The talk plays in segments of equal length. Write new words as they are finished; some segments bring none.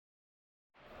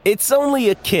It's only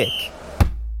a kick,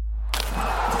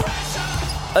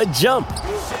 a jump,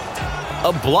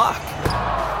 a block.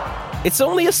 It's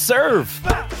only a serve.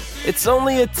 It's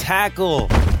only a tackle,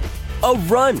 a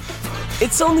run.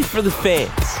 It's only for the fans.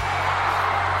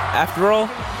 After all,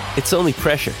 it's only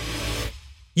pressure.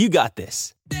 You got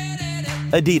this.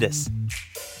 Adidas.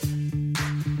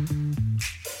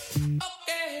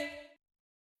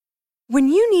 When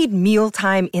you need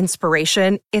mealtime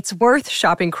inspiration, it's worth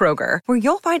shopping Kroger, where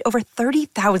you'll find over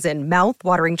 30,000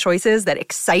 mouth-watering choices that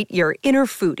excite your inner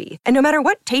foodie. And no matter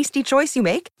what tasty choice you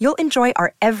make, you'll enjoy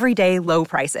our everyday low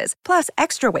prices, plus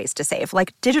extra ways to save,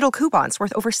 like digital coupons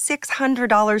worth over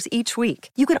 $600 each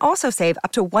week. You can also save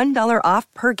up to $1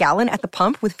 off per gallon at the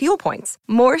pump with fuel points.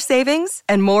 More savings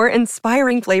and more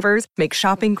inspiring flavors make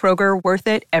shopping Kroger worth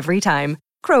it every time.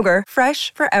 Kroger,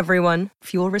 fresh for everyone.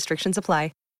 Fuel restrictions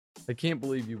apply. I can't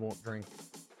believe you won't drink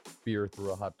beer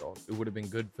through a hot dog. It would have been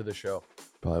good for the show.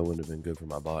 Probably wouldn't have been good for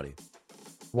my body.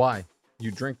 Why?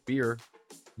 You drink beer,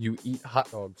 you eat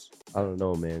hot dogs. I don't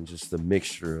know, man. Just the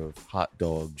mixture of hot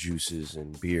dog juices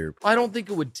and beer. I don't think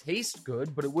it would taste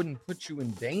good, but it wouldn't put you in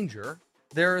danger.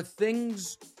 There are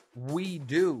things we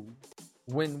do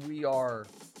when we are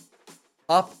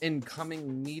up and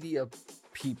coming media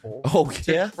people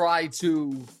to try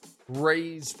to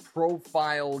raise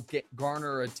profile,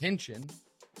 garner attention,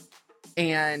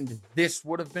 and this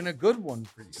would have been a good one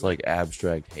for you. It's like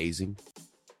abstract hazing.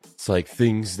 It's like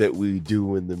things that we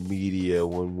do in the media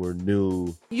when we're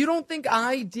new. You don't think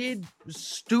I did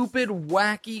stupid,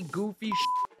 wacky, goofy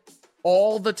shit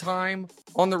all the time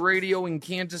on the radio in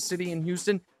Kansas City and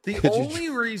Houston? The only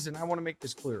reason, I want to make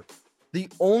this clear, the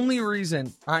only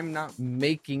reason I'm not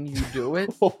making you do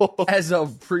it as a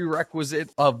prerequisite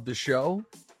of the show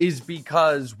is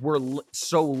because we're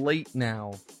so late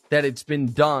now that it's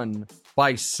been done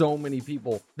by so many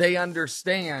people. They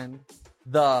understand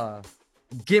the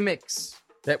gimmicks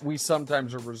that we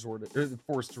sometimes are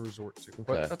forced to resort to. Okay.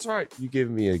 But that's all right. You give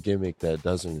me a gimmick that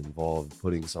doesn't involve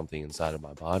putting something inside of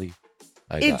my body.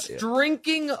 It's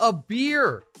drinking a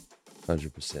beer.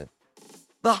 100%.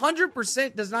 The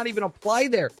 100% does not even apply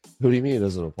there. What do you mean it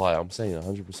doesn't apply? I'm saying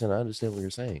 100%. I understand what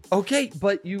you're saying. Okay,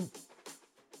 but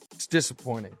it's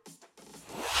disappointing.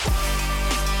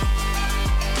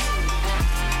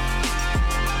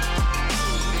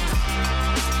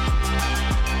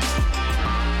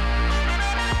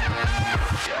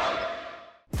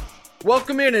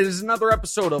 Welcome in. It is another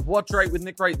episode of What's Right with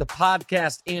Nick Wright, the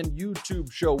podcast and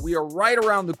YouTube show. We are right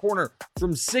around the corner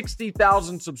from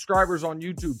 60,000 subscribers on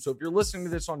YouTube. So if you're listening to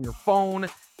this on your phone,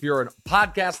 if you're a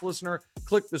podcast listener,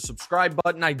 click the subscribe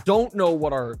button. I don't know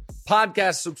what our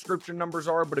podcast subscription numbers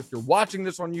are, but if you're watching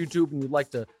this on YouTube and you'd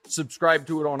like to subscribe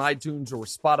to it on iTunes or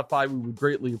Spotify, we would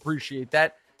greatly appreciate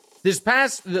that.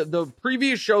 The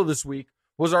previous show this week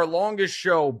was our longest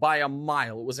show by a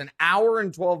mile. It was an hour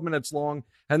and 12 minutes long.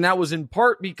 And that was in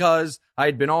part because I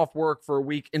had been off work for a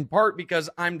week, in part because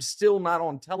I'm still not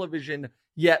on television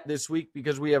yet this week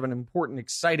because we have an important,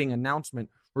 exciting announcement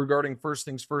regarding First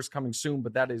Things First coming soon,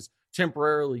 but that is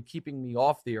temporarily keeping me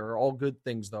off the air. All good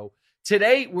things, though.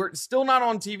 Today, we're still not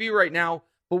on TV right now,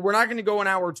 but we're not going to go an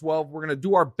hour 12. We're going to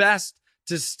do our best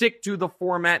to stick to the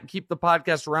format and keep the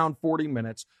podcast around 40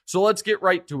 minutes. So let's get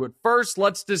right to it. First,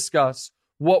 let's discuss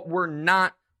what we're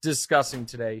not discussing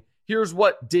today. Here's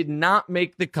what did not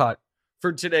make the cut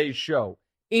for today's show.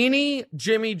 Any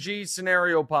Jimmy G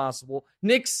scenario possible.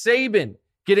 Nick Saban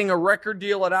getting a record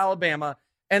deal at Alabama,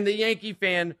 and the Yankee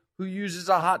fan who uses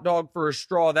a hot dog for a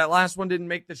straw. That last one didn't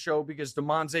make the show because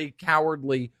DeMonte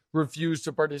cowardly refused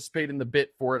to participate in the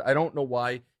bit for it. I don't know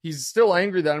why. He's still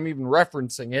angry that I'm even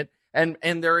referencing it. And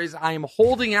I am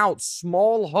holding out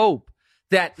small hope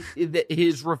that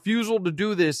his refusal to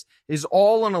do this is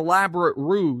all an elaborate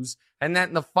ruse, and that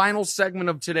in the final segment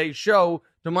of today's show,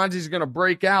 DeMonte's going to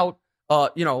break out,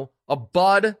 a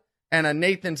Bud and a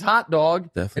Nathan's hot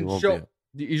dog. Definitely and won't show.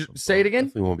 You say it again?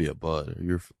 Definitely won't be a Bud.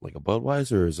 You're like a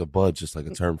Budweiser, or is a Bud just like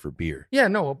a term for beer? Yeah,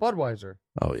 no, a Budweiser.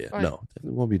 Oh yeah, right. No,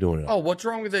 definitely won't be doing it. Oh, what's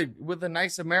wrong with a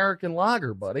nice American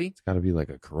lager, buddy? It's got to be like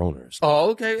a Corona or something.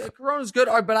 Oh, okay, a Corona's good,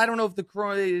 but I don't know if the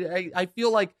Corona. I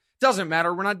feel like. Doesn't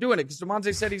matter. We're not doing it because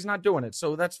DeMonte said he's not doing it.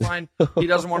 So that's fine. He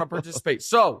doesn't want to participate.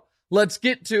 So let's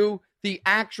get to the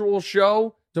actual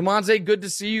show. DeMonte, good to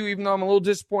see you, even though I'm a little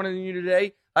disappointed in you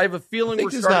today. I have a feeling I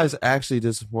think this guy's actually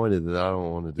disappointed that I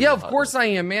don't want to do. Yeah, of course I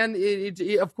am, man.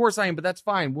 Of course I am, but that's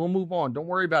fine. We'll move on. Don't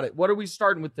worry about it. What are we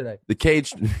starting with today? The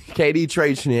KD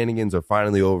trade shenanigans are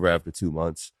finally over after 2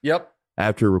 months. Yep.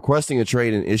 After requesting a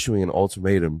trade and issuing an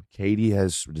ultimatum, KD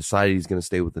has decided he's going to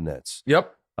stay with the Nets.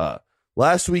 Yep.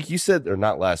 Last week you said, or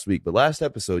not last week, but last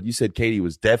episode, you said KD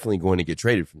was definitely going to get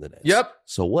traded from the Nets. Yep.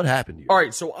 So what happened here? All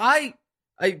right, so I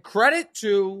credit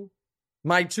to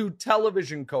my two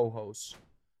television co-hosts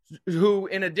who,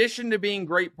 in addition to being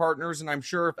great partners, and I'm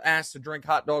sure if asked to drink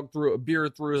a beer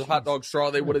through a hot dog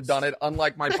straw, they would have done it,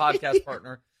 unlike my podcast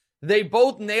partner. They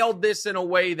both nailed this in a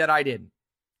way that I didn't.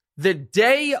 The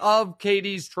day of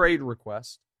KD's trade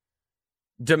request,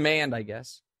 demand, I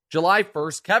guess, July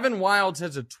 1st, Kevin Wildes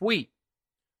has a tweet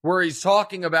where he's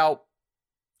talking about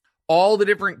all the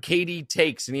different KD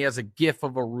takes, and he has a gif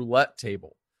of a roulette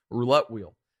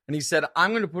wheel. And he said, I'm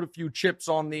going to put a few chips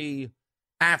on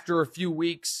after a few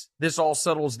weeks, this all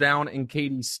settles down and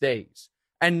KD stays.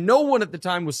 And no one at the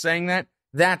time was saying that.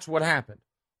 That's what happened.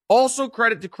 Also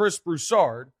credit to Chris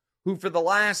Broussard, who for the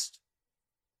last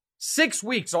 6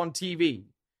 weeks on TV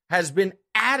has been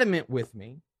adamant with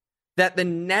me that the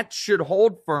Nets should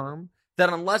hold firm that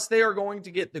unless they are going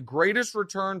to get the greatest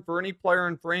return for any player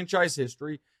in franchise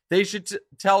history, they should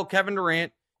tell Kevin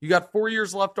Durant, you got 4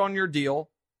 years left on your deal.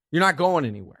 You're not going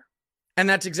anywhere. And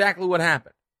that's exactly what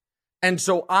happened. And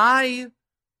so I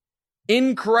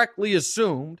incorrectly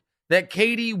assumed that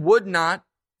KD would not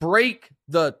break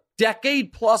the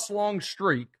decade-plus long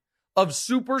streak of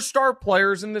superstar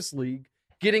players in this league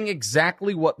getting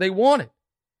exactly what they wanted.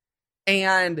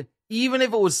 And even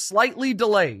if it was slightly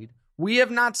delayed, we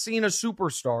have not seen a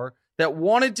superstar that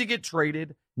wanted to get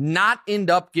traded not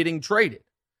end up getting traded.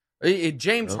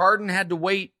 James Harden had to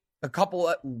wait a couple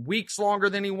of weeks longer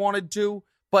than he wanted to,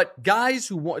 but guys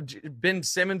Ben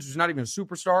Simmons, who's not even a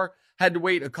superstar, had to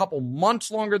wait a couple months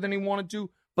longer than he wanted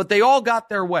to, but they all got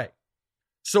their way.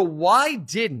 So why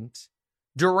didn't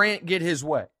Durant get his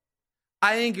way?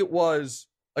 I think it was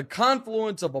a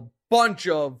confluence of a bunch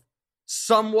of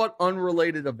somewhat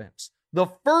unrelated events. The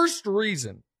first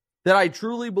reason that I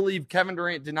truly believe Kevin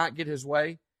Durant did not get his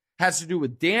way has to do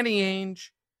with Danny Ainge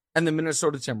and the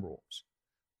Minnesota Timberwolves.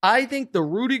 I think the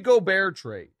Rudy Gobert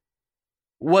trade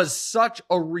was such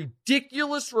a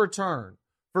ridiculous return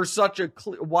for such a,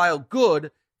 while good,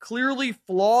 clearly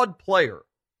flawed player.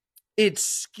 It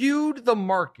skewed the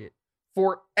market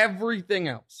for everything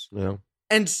else. Yeah.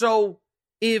 And so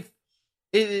I'm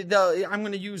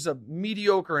going to use a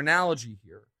mediocre analogy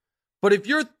here, but if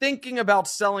you're thinking about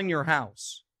selling your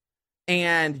house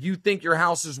and you think your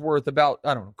house is worth about,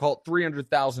 I don't know, call it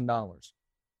 $300,000,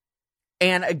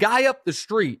 and a guy up the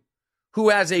street who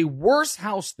has a worse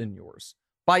house than yours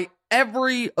by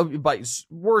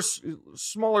worse,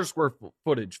 smaller square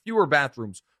footage, fewer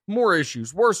bathrooms, more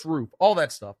issues, worse roof, all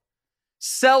that stuff,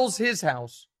 sells his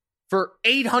house for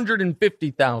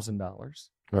 $850,000.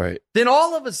 Right. Then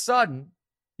all of a sudden,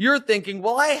 you're thinking,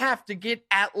 well, I have to get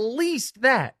at least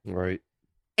that. Right.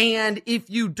 And if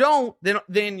you don't,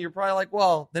 then you're probably like,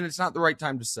 well, then it's not the right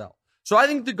time to sell. So I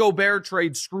think the Gobert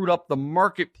trade screwed up the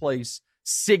marketplace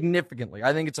significantly.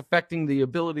 I think it's affecting the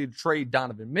ability to trade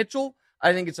Donovan Mitchell.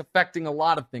 I think it's affecting a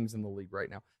lot of things in the league right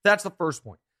now. That's the first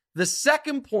point. The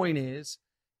second point is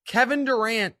Kevin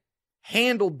Durant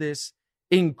handled this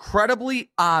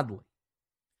incredibly oddly.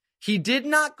 He did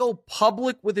not go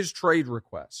public with his trade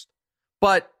request,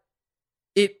 but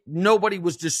nobody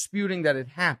was disputing that it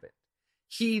happened.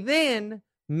 He then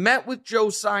met with Joe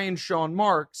Tsai and Sean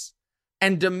Marks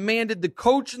and demanded the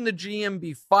coach and the GM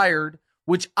be fired,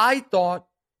 which I thought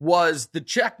was the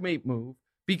checkmate move,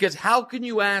 because how can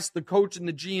you ask the coach and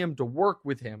the GM to work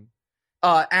with him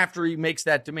after he makes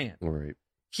that demand? Right.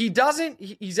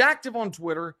 He's active on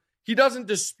Twitter. He doesn't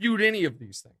dispute any of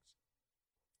these things.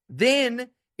 Then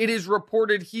it is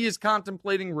reported he is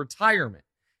contemplating retirement.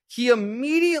 He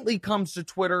immediately comes to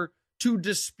Twitter to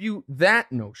dispute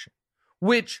that notion,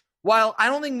 which, while I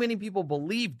don't think many people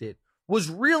believed it, was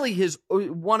really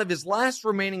one of his last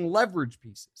remaining leverage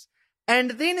pieces.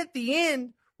 And then at the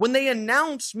end, when they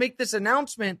make this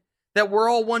announcement that we're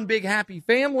all one big happy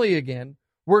family again,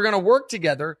 we're going to work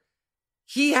together,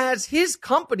 he has his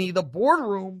company, the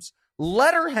Boardroom's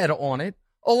letterhead on it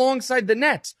alongside the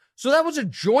Nets. So that was a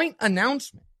joint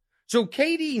announcement. So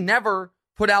KD never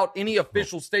put out any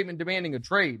official statement demanding a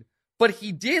trade, but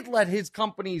he did let his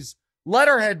company's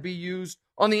letterhead be used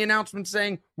on the announcement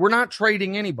saying, we're not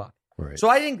trading anybody. Right. So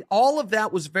I think all of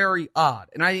that was very odd,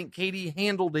 and I think KD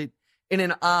handled it in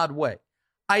an odd way.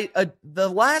 The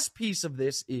last piece of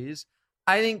this is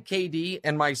I think KD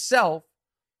and myself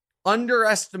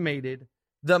underestimated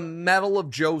the mettle of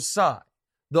Joe Tsai,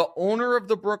 the owner of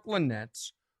the Brooklyn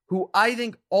Nets, who I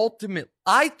think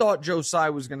I thought Joe Tsai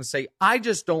was going to say, I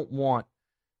just don't want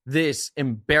this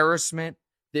embarrassment,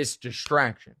 this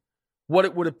distraction. What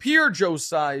it would appear Joe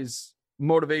Tsai's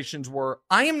motivations were,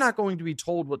 I am not going to be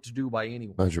told what to do by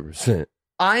anyone. 100%.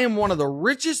 I am one of the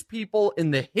richest people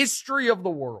in the history of the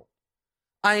world.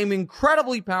 I am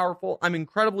incredibly powerful. I'm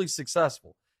incredibly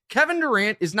successful. Kevin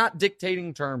Durant is not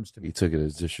dictating terms to me. He took it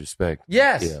as disrespect.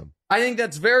 Yes. Yeah. I think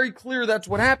that's very clear. That's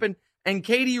what happened. And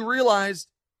KD realized,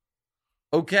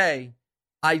 okay,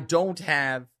 I don't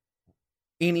have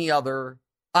any other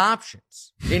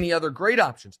options, any other great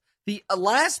options. The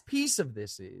last piece of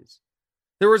this is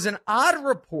there was an odd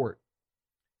report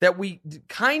that we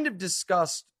kind of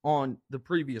discussed on the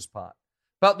previous pod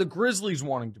about the Grizzlies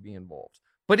wanting to be involved.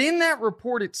 But in that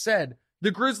report, it said the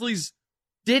Grizzlies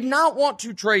did not want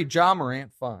to trade Ja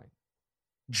Morant, fine.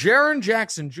 Jaren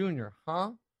Jackson Jr.,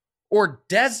 or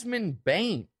Desmond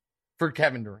Bane for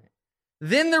Kevin Durant.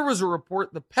 Then there was a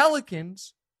report the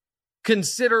Pelicans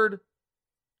considered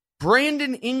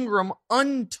Brandon Ingram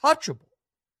untouchable.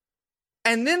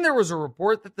 And then there was a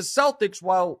report that the Celtics,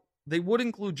 while they would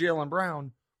include Jaylen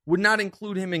Brown, would not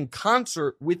include him in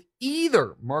concert with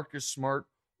either Marcus Smart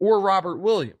or Robert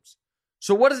Williams.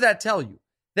 So what does that tell you?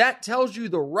 That tells you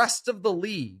the rest of the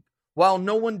league, while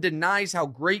no one denies how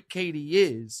great KD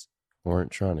is,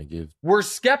 Weren't trying to give. we're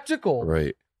skeptical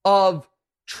Right. of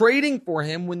trading for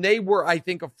him when they were, I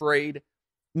think, afraid,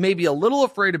 maybe a little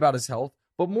afraid about his health,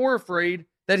 but more afraid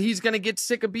that he's going to get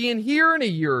sick of being here in a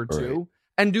year or two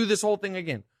and do this whole thing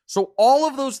again. So all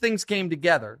of those things came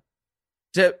together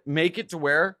to make it to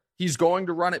where he's going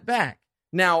to run it back.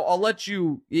 Now, I'll let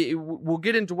you, we'll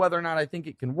get into whether or not I think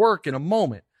it can work in a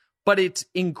moment, but it's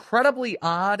incredibly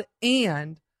odd,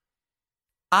 and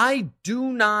I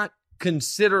do not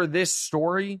consider this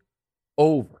story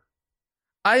over.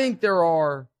 I think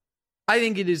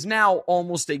it is now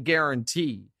almost a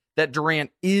guarantee that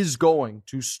Durant is going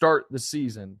to start the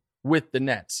season with the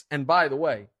Nets. And by the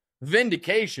way,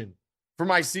 vindication for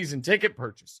my season ticket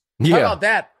purchase. Yeah. How about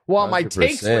that? While my 100%.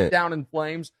 takes went down in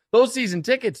flames, those season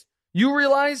tickets, you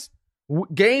realize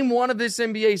game one of this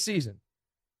NBA season,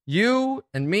 you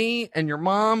and me and your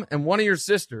mom and one of your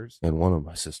sisters. And one of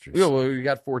my sisters. Yeah, well, we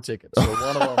got 4 tickets.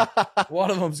 So one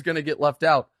of them's going to get left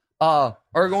out. Are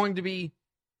going to be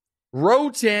row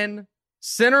 10,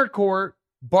 center court,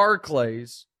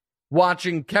 Barclays,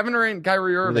 watching Kevin Durant and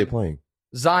Kyrie Who are Irving. they playing?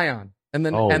 Zion and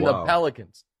then Oh, and wow. the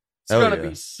Pelicans. It's Hell going to yeah.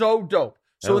 be so dope.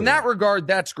 So Hell in that yeah. regard,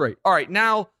 that's great. All right,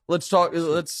 now let's talk.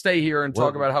 Let's stay here and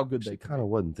talk about how good they She can. kind of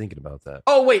wasn't thinking about that.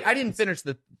 Oh wait, I didn't finish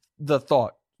the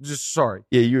thought. Just sorry.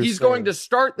 Yeah, you're He's going to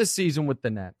start the season with the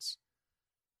Nets.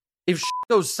 If shit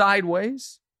goes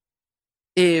sideways,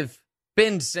 if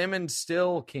Ben Simmons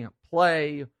still can't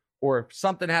play, or if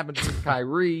something happens with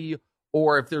Kyrie,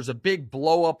 or if there's a big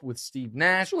blow up with Steve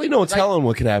Nash, Really no telling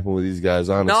what could happen with these guys,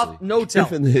 honestly. no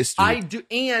telling. In the history. I do,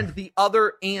 and the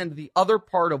other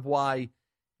part of why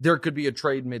there could be a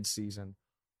trade midseason.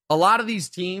 A lot of these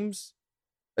teams,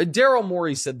 Daryl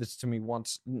Morey said this to me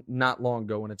once, not long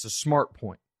ago, and it's a smart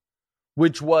point,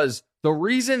 which was the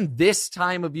reason this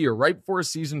time of year, right before a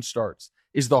season starts,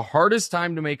 is the hardest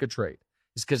time to make a trade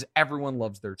is because everyone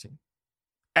loves their team.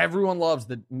 Everyone loves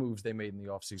the moves they made in the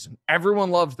offseason. Everyone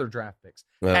loves their draft picks.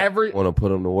 want to put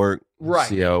them to work, Right.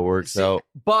 see how it works out.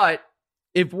 But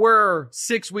if we're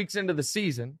 6 weeks into the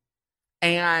season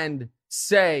and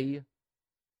say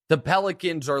the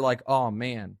Pelicans are like, oh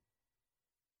man,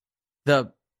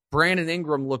 the Brandon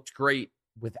Ingram looked great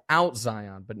without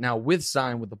Zion, but now with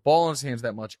Zion, with the ball in his hands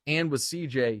that much, and with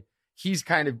CJ, he's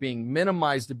kind of being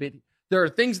minimized a bit. There are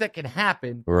things that can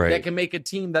happen that can make a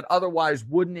team that otherwise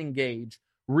wouldn't engage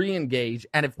re-engage,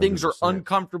 and if things 100%. Are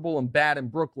uncomfortable and bad in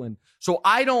Brooklyn. So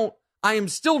I am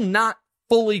still not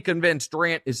fully convinced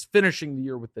Durant is finishing the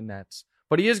year with the Nets,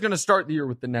 but he is going to start the year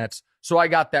with the Nets, so I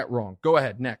got that wrong. Go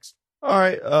ahead, next. All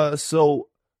right, so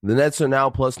the Nets are now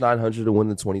plus 900 to win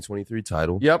the 2023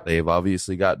 title. Yep. They've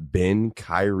obviously got Ben,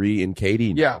 Kyrie, and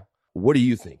KD now. Yeah. What do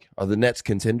you think? Are the Nets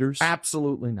contenders?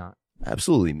 Absolutely not.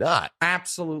 Absolutely not.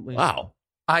 Absolutely Wow.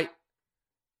 not.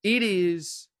 It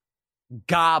is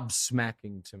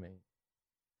gobsmacking to me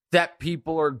that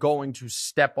people are going to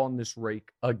step on this rake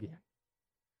again.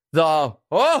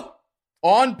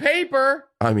 On paper,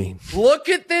 I mean, look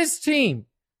at this team.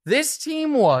 This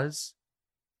team was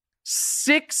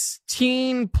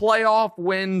 16 playoff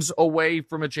wins away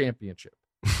from a championship.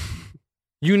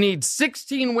 You need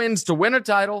 16 wins to win a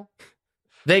title.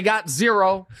 They got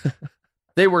 0.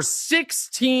 They were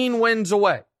 16 wins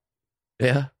away.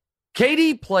 yeah.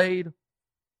 KD played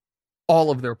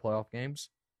all of their playoff games.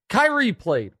 Kyrie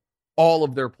played all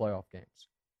of their playoff games.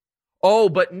 Oh,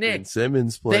 but Nick, Ben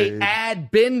Simmons played. they add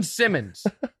Ben Simmons.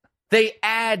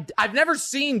 I've never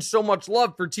seen so much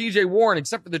love for TJ Warren,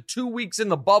 except for the 2 weeks in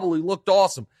the bubble. He looked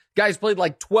awesome. Guys played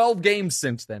like 12 games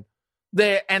since then.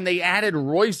 They added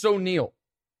Royce O'Neal.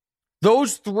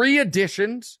 Those 3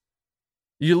 additions,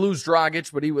 you lose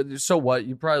Dragic, but so what?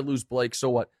 You probably lose Blake, so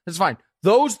what? That's fine.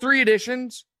 Those 3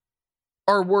 additions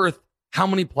are worth how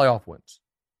many playoff wins?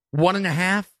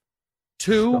 1.5?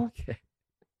 2? Okay.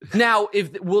 Now,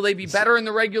 will they be better in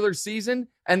the regular season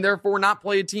and therefore not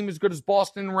play a team as good as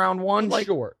Boston in round 1?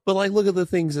 Sure. But look at the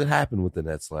things that happened with the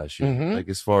Nets last year. Mhm. Like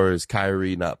as far as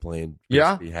Kyrie not playing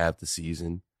basically half the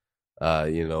season.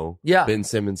 Ben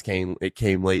Simmons came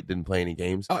late, didn't play any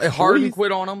games. Harden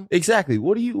quit on him. Exactly.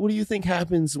 What do you think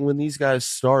happens when these guys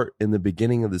start in the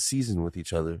beginning of the season with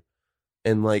each other?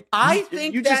 And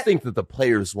just think that the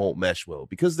players won't mesh well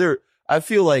because I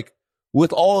feel like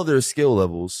with all of their skill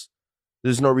levels,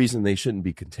 there's no reason they shouldn't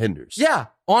be contenders. Yeah,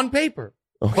 on paper.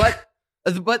 Okay.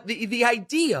 But the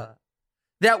idea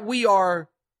that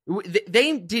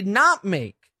they did not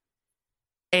make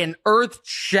an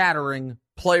earth-shattering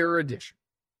player addition.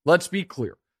 Let's be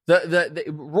clear. The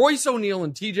Royce O'Neal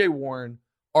and TJ Warren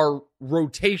are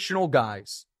rotational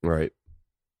guys. Right.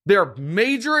 Their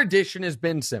major addition is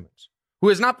Ben Simmons, who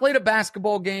has not played a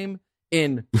basketball game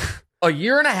in a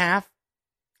year and a half,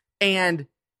 and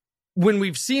when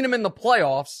we've seen him in the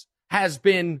playoffs, has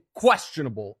been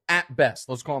questionable at best.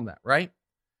 Let's call him that, right?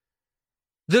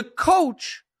 The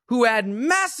coach who had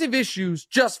massive issues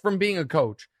just from being a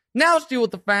coach now has to deal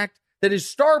with the fact that his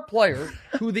star player,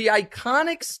 who the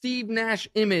iconic Steve Nash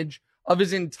image of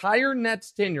his entire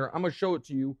Nets tenure, I'm going to show it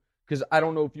to you because I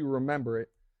don't know if you remember it,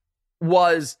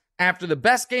 was after the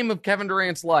best game of Kevin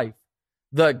Durant's life,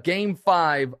 the game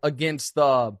 5 against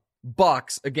the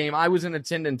Bucks, a game I was in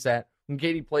attendance at, when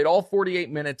Katie played all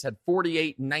 48 minutes, had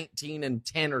 48, 19, and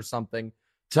 10 or something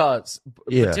to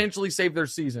potentially save their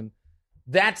season.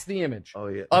 That's the image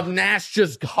of Nash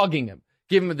just hugging him,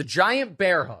 giving him the giant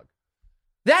bear hug.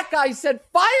 That guy said,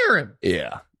 fire him.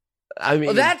 Yeah. I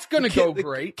mean, that's going to go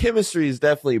great. Chemistry is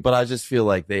definitely, but I just feel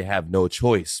like they have no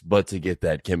choice but to get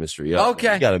that chemistry up.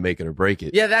 Okay. You got to make it or break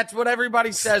it. Yeah, that's what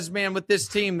everybody says, man, with this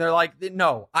team. They're like,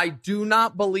 no, I do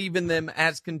not believe in them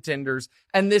as contenders.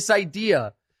 And this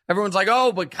idea, everyone's like,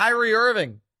 oh, but Kyrie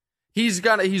Irving, he's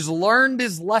learned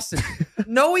his lesson.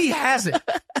 No, he hasn't.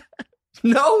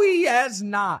 No, he has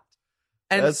not.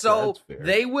 And that's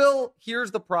they will,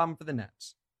 here's the problem for the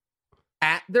Nets.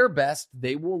 At their best,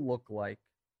 they will look like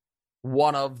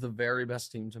one of the very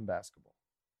best teams in basketball.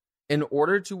 In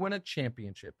order to win a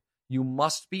championship, you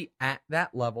must be at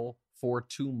that level for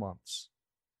 2 months.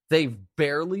 They've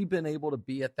barely been able to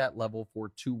be at that level for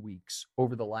 2 weeks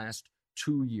over the last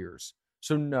 2 years.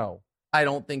 So no, I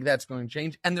don't think that's going to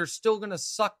change. And they're still going to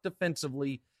suck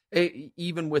defensively,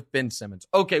 even with Ben Simmons.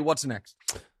 Okay, what's next?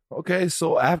 Okay,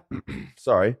 so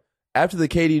after the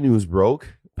KD news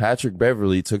broke, Patrick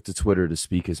Beverley took to Twitter to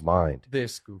speak his mind.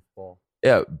 This goofball.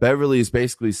 Yeah, Beverley is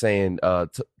basically saying,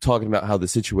 talking about how the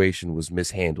situation was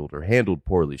mishandled or handled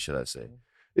poorly, should I say.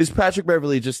 Is Patrick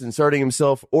Beverley just inserting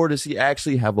himself, or does he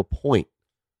actually have a point?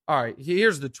 All right,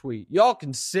 here's the tweet. Y'all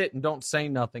can sit and don't say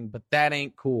nothing, but that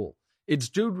ain't cool. It's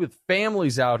dude with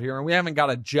families out here, and we haven't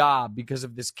got a job because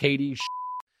of this KD shit.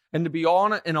 And to be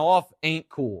on and off ain't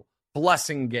cool.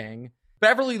 Blessing, gang.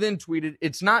 Beverley then tweeted,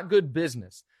 it's not good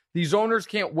business. These owners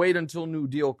can't wait until new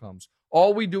deal comes.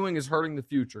 All we doing is hurting the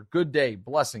future. Good day.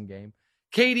 Blessing, game.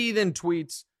 KD then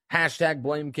tweets,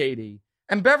 #blame KD.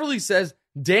 And Beverley says,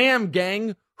 damn,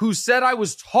 gang, who said I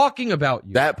was talking about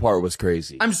you? That part was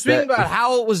crazy. I'm speaking about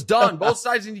how it was done. Both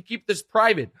sides need to keep this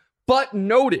private. But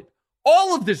noted,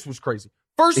 all of this was crazy.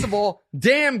 First of all,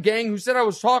 damn, gang, who said I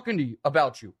was talking to you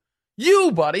about you?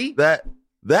 You, buddy. That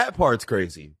part's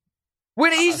crazy.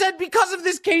 When he said because of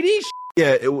this KD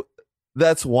Yeah,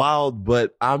 that's wild,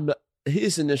 but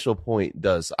his initial point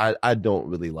does. I don't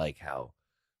really like how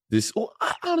this,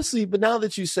 honestly, but now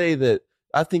that you say that,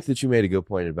 I think that you made a good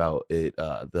point about it,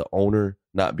 the owner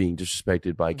not being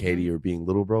disrespected by KD or being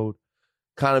little bro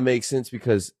kind of makes sense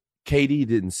because KD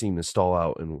didn't seem to stall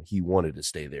out and he wanted to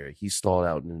stay there. He stalled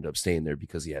out and ended up staying there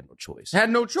because he had no choice.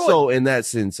 So in that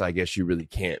sense, I guess you really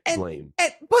can't blame.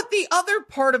 But the other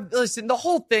part of, listen, the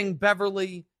whole thing,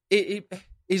 Beverly, it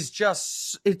is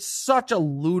just, it's such a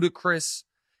ludicrous.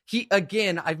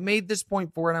 Again, I've made this point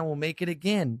before and I will make it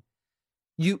again.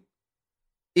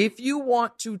 If you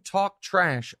want to talk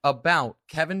trash about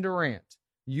Kevin Durant,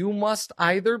 you must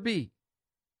either be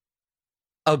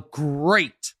a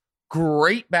great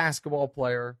basketball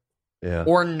player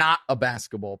or not a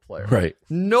basketball player. Right.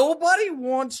 Nobody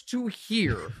wants to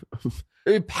hear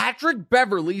Patrick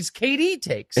Beverley's KD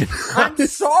takes. I'm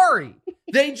sorry.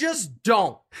 They just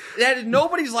don't.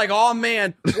 Nobody's like, oh,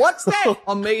 man, what's that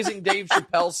amazing Dave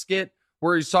Chappelle skit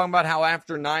where he's talking about how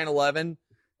after 9/11,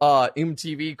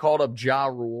 MTV called up Ja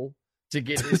Rule to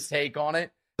get his take on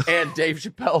it? And Dave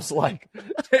Chappelle's like,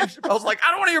 I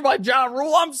don't want to hear about Ja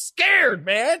Rule. I'm scared,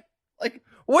 man. Like,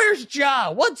 where's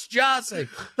Ja? What's Ja saying?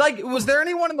 Like, was there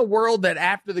anyone in the world that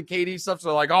after the KD stuff,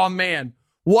 so like, oh man,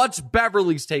 what's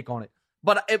Beverly's take on it?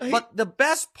 But the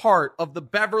best part of the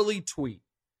Beverly tweet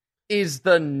is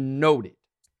the noted.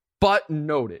 But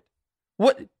noted.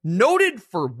 What noted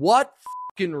for what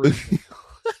fucking reason?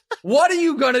 What are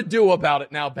you gonna do about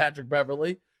it now, Patrick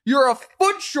Beverly? You're a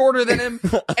foot shorter than him,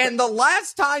 and the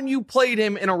last time you played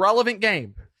him in a relevant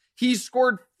game, he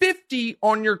scored 50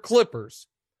 on your Clippers.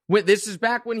 This is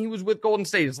back when he was with Golden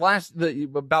State.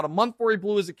 About a month before he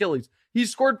blew his Achilles. He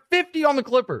scored 50 on the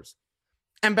Clippers.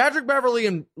 And Patrick Beverly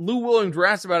and Lou Williams were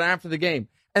asked about it after the game,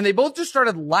 and they both just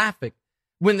started laughing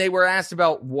when they were asked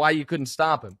about why you couldn't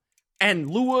stop him. And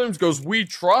Lou Williams goes, we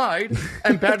tried.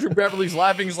 And Patrick Beverly's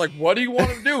laughing. He's like, what do you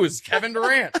want to do? Is Kevin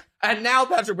Durant. And now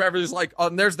Patrick Beverly's like, oh,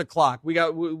 and there's the clock.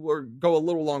 We're go a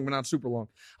little long, but not super long.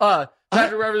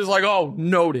 Patrick Beverly's like, oh,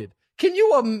 noted. Can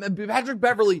you, Patrick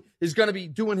Beverly is going to be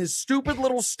doing his stupid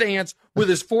little stance with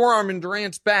his forearm in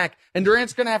Durant's back, and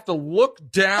Durant's going to have to look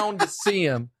down to see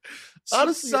him.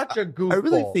 Honestly, such a goofball. I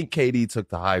really think KD took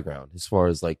the high ground as far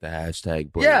as like the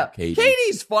hashtag. Yeah, KD.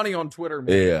 KD's funny on Twitter,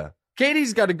 man. Yeah.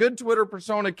 KD's got a good Twitter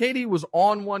persona. KD was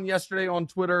on one yesterday on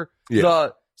Twitter. Yeah.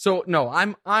 So no,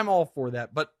 I'm all for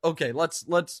that. But okay, let's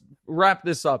wrap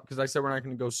this up because I said we're not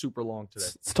going to go super long today.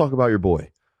 Let's talk about your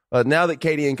boy. Now that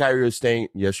KD and Kyrie are staying,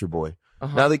 yes, your boy.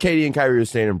 Now that KD and Kyrie are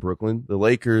staying in Brooklyn, the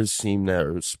Lakers seem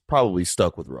they're probably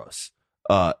stuck with Russ.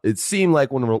 It seemed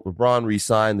like when LeBron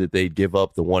re-signed that they'd give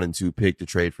up the 1 and 2 pick to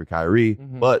trade for Kyrie,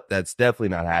 but that's definitely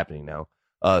not happening now.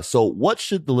 So what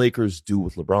should the Lakers do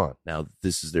with LeBron now that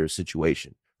this is their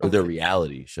situation or their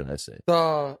reality, should I say?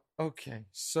 Okay.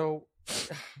 So,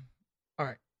 all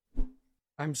right.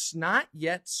 I'm not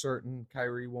yet certain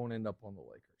Kyrie won't end up on the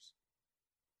Lakers.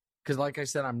 Because like I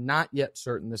said, I'm not yet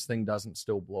certain this thing doesn't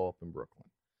still blow up in Brooklyn.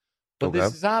 But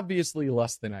this is obviously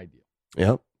less than ideal.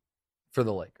 Yep. For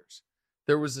the Lakers.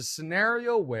 There was a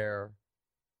scenario where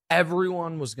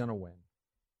everyone was going to win.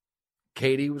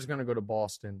 KD was going to go to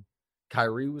Boston.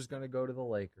 Kyrie was going to go to the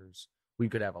Lakers. We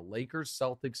could have a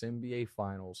Lakers-Celtics NBA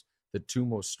Finals, the two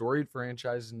most storied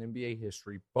franchises in NBA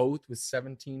history, both with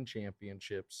 17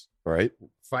 championships. Right.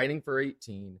 Fighting for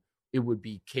 18. It would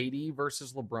be KD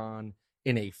versus LeBron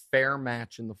in a fair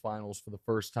match in the finals for the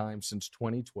first time since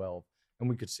 2012, and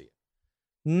we could see it.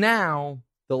 Now,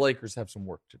 the Lakers have some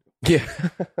work to do.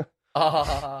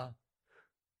 Yeah.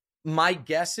 My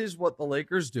guess is what the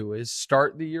Lakers do is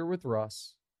start the year with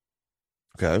Russ.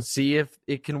 Okay. See if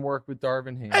it can work with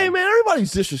Darvin Ham. Hey, man,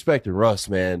 everybody's disrespecting Russ,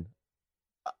 man.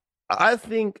 I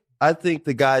think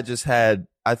the guy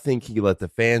I think he let the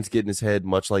fans get in his head,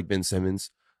 much like Ben Simmons.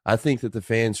 I think that the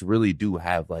fans really do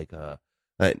have like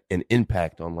an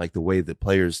impact on like the way that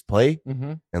players play.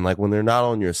 Mm-hmm. And like when they're not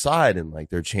on your side and like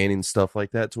they're chanting stuff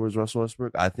like that towards Russell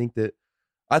Westbrook, I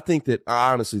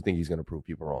honestly think he's going to prove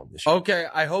people wrong this year. Okay,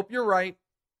 I hope you're right.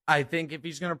 I think if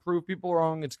he's going to prove people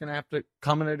wrong, it's going to have to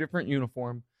come in a different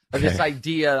uniform. Okay. This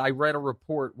idea, I read a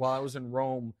report while I was in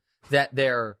Rome that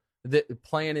the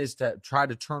plan is to try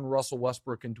to turn Russell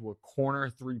Westbrook into a corner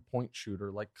 3-point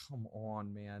shooter. Like, come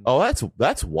on, man. Oh,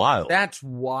 that's wild. That's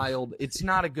wild. It's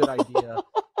not a good idea.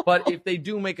 But if they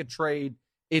do make a trade,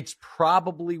 it's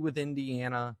probably with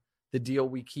Indiana, the deal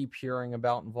we keep hearing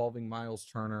about involving Miles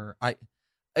Turner.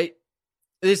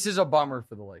 This is a bummer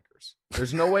for the Lakers.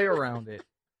 There's no way around it.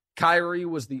 Kyrie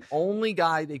was the only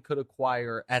guy they could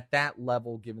acquire at that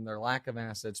level, given their lack of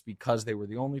assets, because they were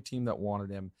the only team that wanted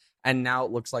him. And now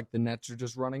it looks like the Nets are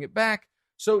just running it back.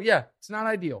 So, yeah, it's not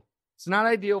ideal. It's not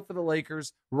ideal for the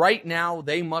Lakers. Right now,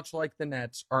 they, much like the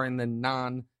Nets, are in the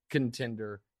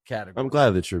non-contender category. I'm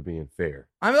glad that you're being fair.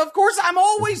 Of course, I'm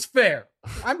always fair.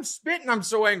 I'm spitting. I'm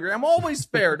so angry. I'm always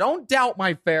fair. Don't doubt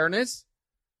my fairness.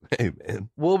 Hey, man.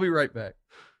 We'll be right back.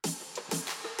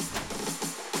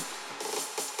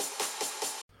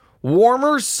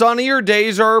 Warmer, sunnier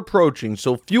days are approaching,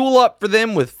 so fuel up for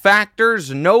them with Factor's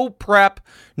no prep,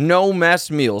 no mess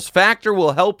meals. Factor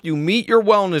will help you meet your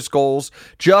wellness goals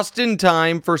just in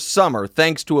time for summer,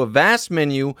 thanks to a vast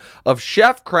menu of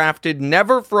chef-crafted,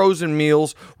 never-frozen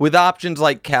meals with options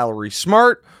like Calorie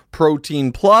Smart,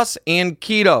 Protein Plus, and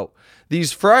Keto.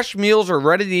 These fresh meals are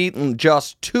ready to eat in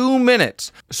just 2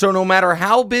 minutes. So no matter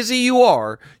how busy you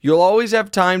are, you'll always have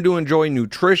time to enjoy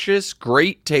nutritious,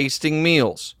 great-tasting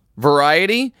meals.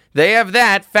 Variety? They have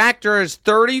that. Factor has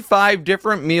 35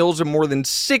 different meals and more than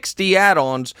 60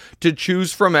 add-ons to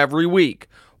choose from every week.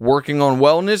 Working on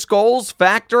wellness goals?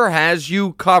 Factor has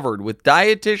you covered with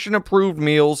dietitian-approved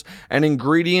meals and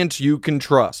ingredients you can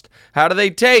trust. How do they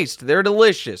taste? They're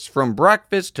delicious. From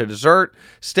breakfast to dessert,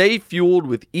 stay fueled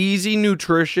with easy,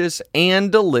 nutritious,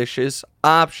 and delicious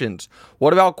options.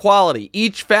 What about quality?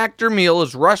 Each Factor meal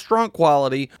is restaurant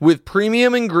quality with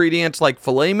premium ingredients like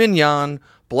filet mignon,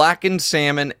 blackened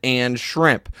salmon, and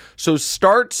shrimp. So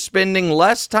start spending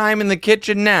less time in the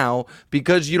kitchen now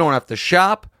because you don't have to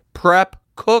shop, prep,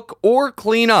 cook, or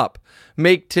clean up.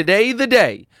 Make today the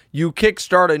day you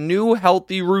kickstart a new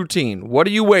healthy routine. What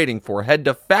are you waiting for? Head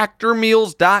to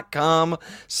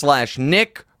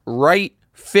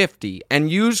factormeals.com/NickWright50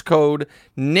 and use code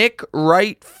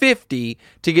NickWright50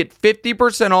 to get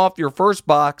 50% off your first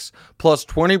box plus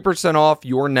 20% off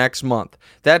your next month.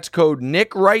 That's code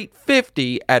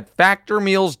NickWright50 at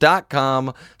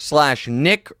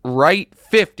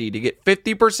factormeals.com/NickWright50 to get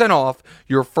 50% off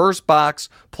your first box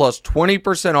plus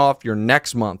 20% off your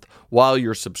next month while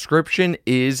your subscription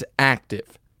is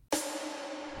active.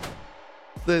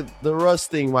 The Russ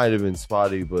thing might have been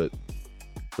spotty, but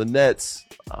the Nets,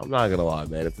 I'm not going to lie,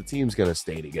 man. If the team's going to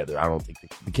stay together, I don't think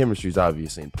the chemistry is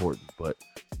obviously important, but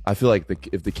I feel like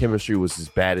if the chemistry was as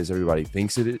bad as everybody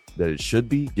thinks that it should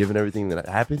be, given everything that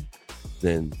happened,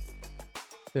 then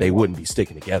they wouldn't be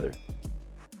sticking together.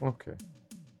 Okay.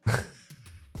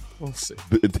 We'll see.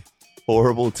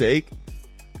 Horrible take.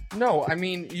 No, I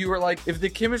mean, you were like, if the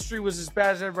chemistry was as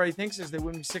bad as everybody thinks it is, they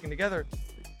wouldn't be sticking together.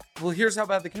 Well, here's how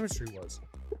bad the chemistry was.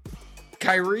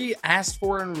 Kyrie asked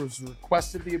for and was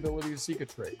requested the ability to seek a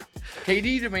trade.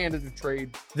 KD demanded a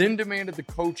trade, then demanded the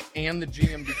coach and the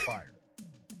GM be fired.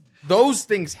 Those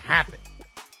things happened.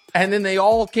 And then they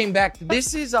all came back.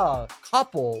 This is a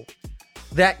couple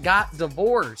that got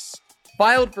divorced,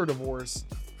 filed for divorce,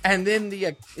 and then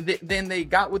then they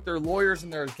got with their lawyers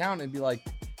and their accountant and be like,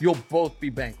 you'll both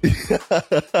be bankrupt.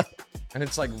 And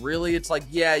it's like, really? It's like,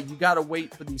 yeah, you got to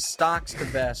wait for these stocks to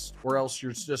vest or else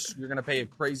you're going to pay a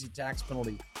crazy tax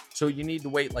penalty. So you need to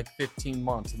wait like 15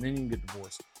 months and then you can get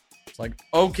divorced. It's like,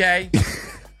 okay,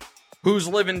 who's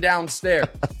living downstairs?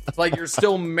 It's like you're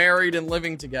still married and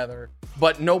living together,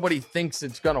 but nobody thinks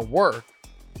it's going to work.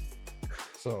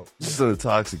 So just in a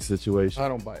toxic situation. I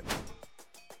don't buy it.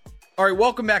 All right,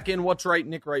 welcome back in What's Right,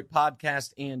 Nick Wright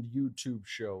podcast and YouTube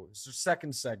show. This is the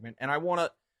second segment, and I want to,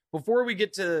 before we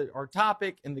get to our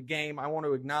topic and the game, I want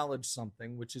to acknowledge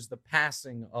something, which is the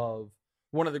passing of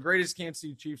one of the greatest Kansas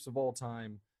City Chiefs of all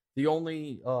time, the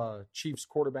only Chiefs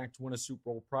quarterback to win a Super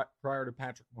Bowl prior to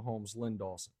Patrick Mahomes, Lynn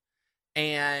Dawson.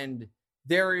 And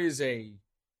there is a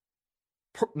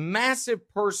massive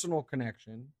personal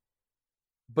connection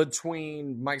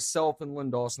between myself and Lynn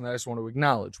Dawson that I just want to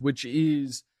acknowledge, which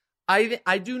is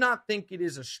I do not think it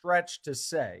is a stretch to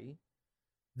say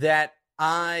that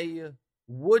I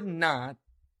would not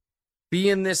be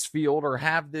in this field or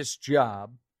have this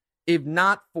job if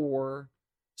not for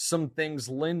some things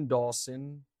Lynn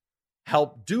Dawson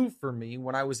helped do for me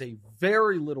when I was a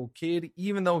very little kid,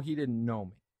 even though he didn't know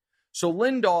me. So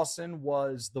Lynn Dawson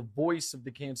was the voice of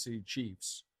the Kansas City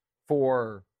Chiefs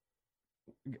from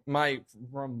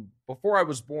before I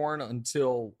was born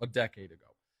until a decade ago.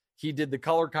 He did the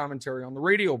color commentary on the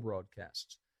radio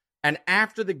broadcasts. And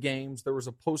after the games, there was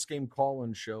a post-game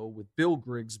call-in show with Bill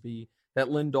Grigsby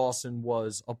that Lynn Dawson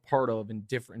was a part of in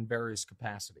various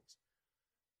capacities.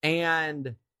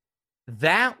 And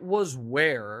that was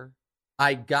where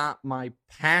I got my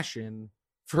passion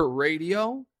for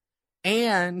radio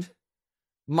and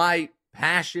my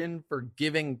passion for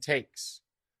giving takes.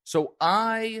 So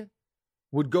I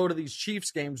would go to these Chiefs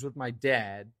games with my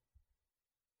dad.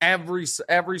 Every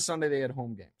Sunday they had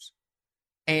home games.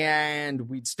 And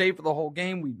we'd stay for the whole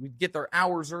game. We'd get there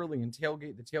hours early and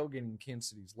tailgate. The tailgating in Kansas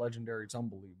City is legendary. It's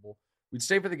unbelievable. We'd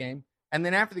stay for the game. And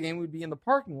then after the game, we'd be in the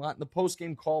parking lot and the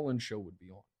post-game call-in show would be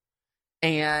on.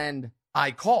 And I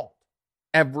called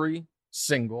every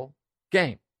single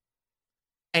game.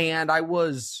 And I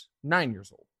was 9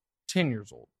 years old, 10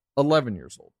 years old, 11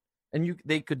 years old. And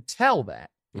they could tell that.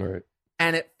 All right.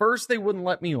 And at first they wouldn't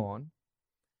let me on.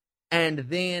 And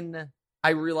then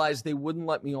I realized they wouldn't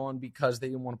let me on because they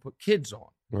didn't want to put kids on.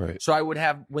 Right. So I would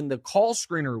have, when the call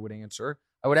screener would answer,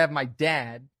 I would have my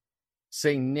dad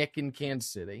say Nick in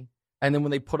Kansas City. And then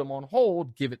when they put him on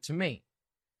hold, give it to me.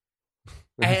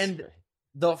 And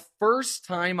the first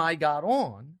time I got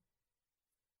on,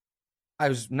 I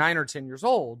was 9 or 10 years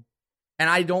old. And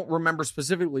I don't remember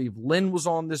specifically if Lynn was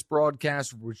on this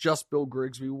broadcast, or it was just Bill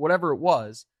Grigsby, whatever it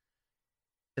was.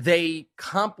 They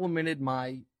complimented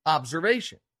my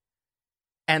observation.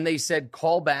 And they said,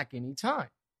 call back anytime.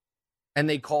 And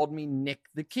they called me Nick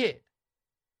the Kid.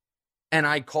 And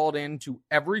I called in to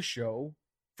every show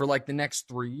for like the next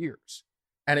 3 years.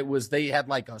 And they had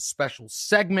like a special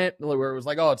segment where it was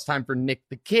like, oh, it's time for Nick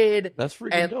the Kid. That's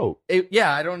freaking dope. I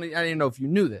didn't know if you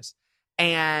knew this.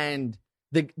 And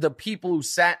the people who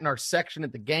sat in our section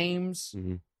at the games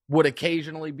would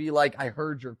occasionally be like, I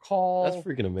heard your call. That's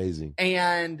freaking amazing.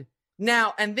 And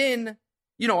then,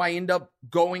 I end up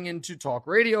going into talk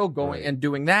radio, and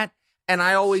doing that. And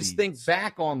I always think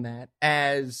back on that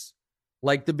as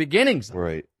like the beginnings of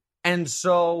it. And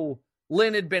so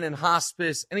Lynn had been in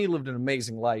hospice and he lived an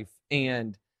amazing life.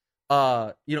 And,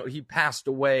 he passed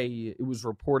away. It was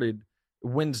reported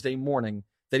Wednesday morning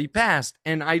that he passed.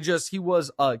 And he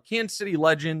was a Kansas City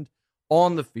legend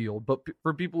on the field. But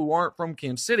for people who aren't from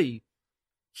Kansas City,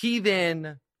 he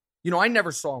then, I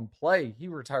never saw him play. He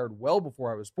retired well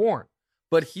before I was born.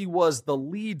 But he was the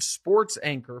lead sports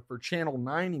anchor for Channel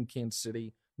 9 in Kansas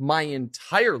City my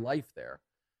entire life there.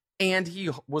 And he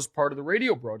was part of the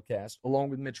radio broadcast along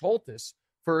with Mitch Holtis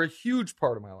for a huge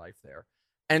part of my life there.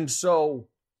 And so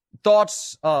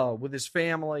thoughts with his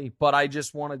family, but I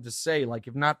just wanted to say, like,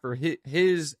 if not for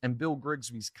his and Bill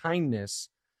Grigsby's kindness,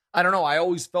 I don't know, I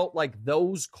always felt like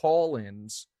those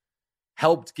call-ins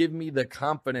helped give me the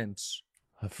confidence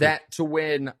that to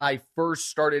when I first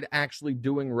started actually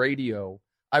doing radio,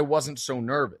 I wasn't so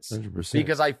nervous 100%.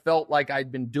 Because I felt like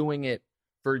I'd been doing it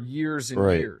for years and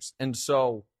years. And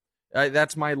so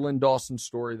that's my Lynn Dawson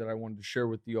story that I wanted to share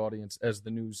with the audience as the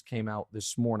news came out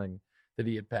this morning that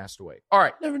he had passed away. All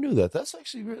right. Never knew that. That's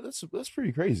actually, that's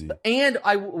pretty crazy. And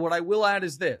what I will add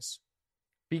is this.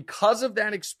 Because of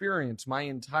that experience, my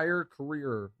entire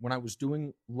career when I was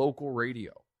doing local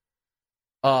radio,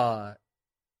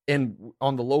 and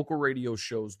on the local radio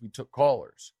shows, we took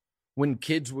callers. When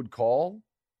kids would call,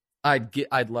 I'd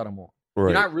let them on.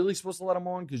 You're not really supposed to let them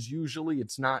on because usually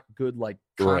it's not good like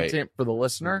content for the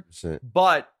listener. 100%.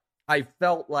 But I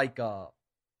felt like a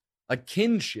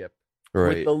kinship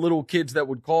with the little kids that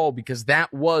would call because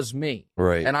that was me.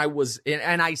 And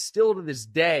I still to this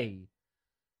day,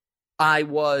 I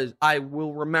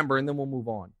will remember, and then we'll move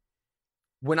on.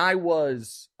 When I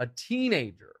was a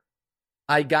teenager,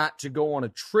 I got to go on a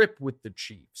trip with the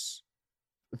Chiefs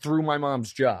through my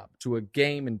mom's job to a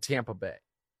game in Tampa Bay.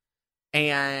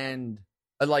 And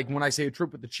like when I say a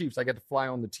trip with the Chiefs, I got to fly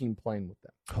on the team plane with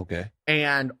them. Okay.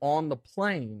 And on the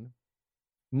plane,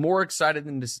 more excited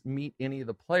than to meet any of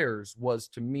the players was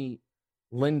to meet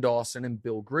Lynn Dawson and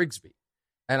Bill Grigsby.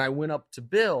 And I went up to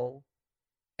Bill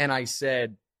and I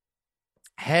said,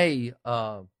 hey,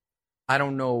 I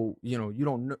don't know, you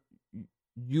don't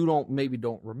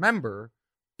remember,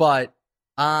 but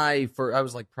I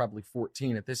was like probably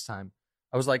 14 at this time.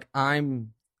 I was like,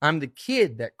 I'm the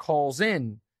kid that calls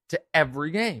in to every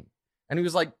game. And he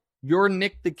was like, you're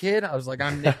Nick the Kid? I was like,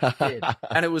 I'm Nick the Kid.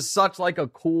 And it was such like a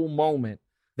cool moment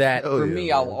that for me,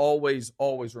 man, I'll always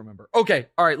remember. Okay.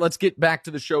 All right. Let's get back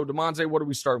to the show. DeMonte, what are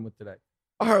we starting with today?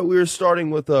 All right. We're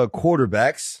starting with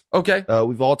quarterbacks. Okay.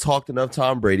 We've all talked enough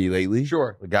Tom Brady lately.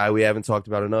 Sure. The guy we haven't talked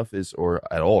about enough or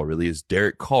at all really is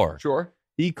Derek Carr. Sure.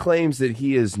 He claims that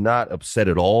he is not upset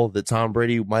at all that Tom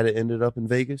Brady might have ended up in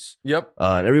Vegas. Yep.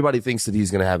 And everybody thinks that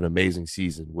he's going to have an amazing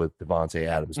season with Devontae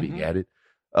Adams being added.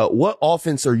 What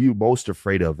offense are you most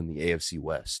afraid of in the AFC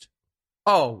West?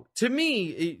 Oh, to me,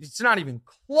 it's not even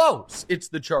close. It's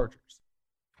the Chargers.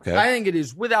 Okay. I think it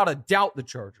is without a doubt the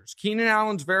Chargers. Keenan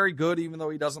Allen's very good, even though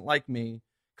he doesn't like me,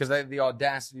 because I have the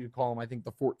audacity to call him, I think,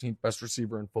 the 14th best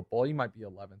receiver in football. He might be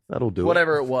 11th. That'll do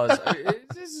Whatever it was.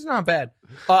 This is not bad.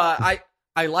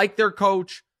 I like their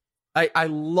coach. I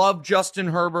love Justin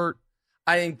Herbert.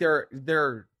 I think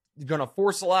they're going to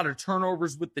force a lot of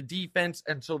turnovers with the defense,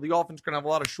 and so the offense is going to have a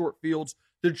lot of short fields.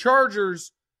 The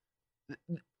Chargers,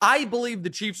 I believe the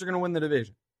Chiefs are going to win the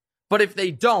division. But if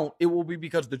they don't, it will be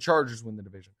because the Chargers win the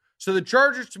division. So the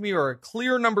Chargers, to me, are a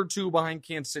clear number 2 behind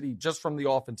Kansas City, just from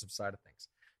the offensive side of things.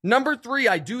 Number 3,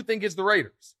 I do think, is the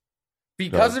Raiders.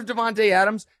 Because of Devontae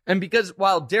Adams, and because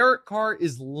while Derek Carr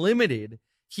is limited,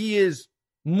 he is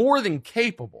more than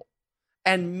capable.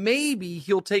 And maybe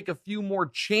he'll take a few more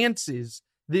chances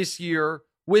this year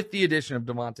with the addition of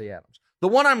Devontae Adams. The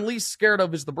one I'm least scared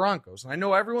of is the Broncos. And I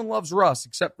know everyone loves Russ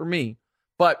except for me,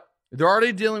 but they're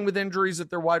already dealing with injuries at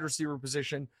their wide receiver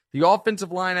position. The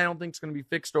offensive line, I don't think, is going to be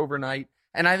fixed overnight.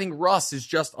 And I think Russ is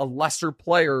just a lesser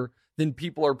player than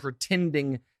people are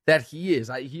pretending that he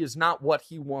is. He is not what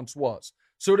he once was.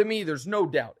 So to me, there's no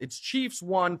doubt. It's Chiefs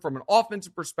 1 from an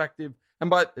offensive perspective. And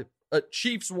by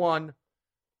Chiefs 1,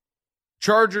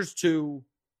 Chargers 2,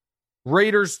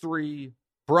 Raiders 3,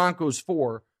 Broncos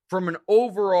 4. From an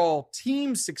overall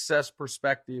team success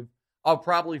perspective, I'll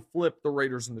probably flip the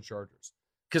Raiders and the Chargers.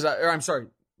 The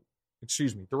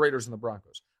Raiders and the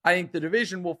Broncos. I think the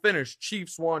division will finish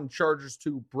Chiefs 1, Chargers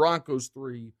 2, Broncos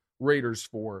 3, Raiders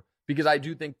 4, because I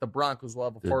do think the Broncos will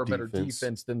have a far better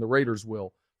defense than the Raiders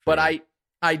will. But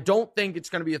I don't think it's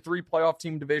going to be a 3 playoff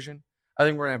team division. I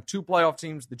think we're going to have 2 playoff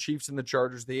teams, the Chiefs and the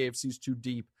Chargers. The AFC's too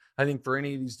deep. I think for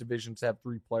any of these divisions to have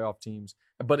 3 playoff teams,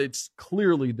 but it's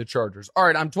clearly the Chargers. All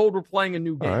right, I'm told we're playing a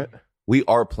new game. All right. We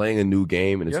are playing a new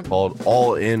game, and it's called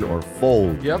All In or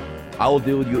Fold. Yep. I will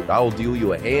deal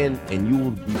you a hand, and you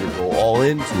will either go all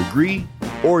in to agree,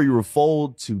 or you will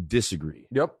fold to disagree.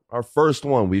 Yep. Our first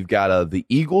one, we've got the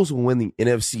Eagles will win the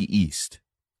NFC East.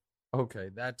 Okay,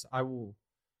 I will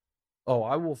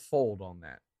fold on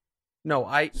that. No,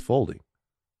 It's folding.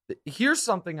 Here's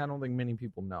something I don't think many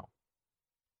people know.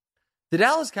 The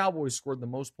Dallas Cowboys scored the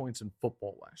most points in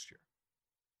football last year.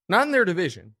 Not in their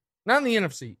division, not in the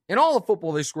NFC. In all of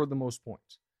football, they scored the most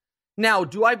points. Now,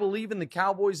 do I believe in the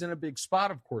Cowboys in a big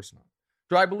spot? Of course not.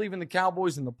 Do I believe in the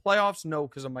Cowboys in the playoffs? No,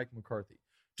 because of Mike McCarthy.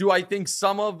 Do I think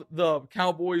some of the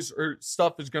Cowboys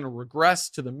stuff is going to regress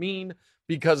to the mean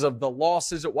because of the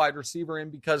losses at wide receiver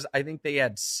and because I think they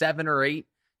had 7 or 8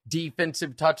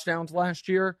 defensive touchdowns last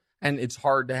year, and it's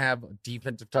hard to have a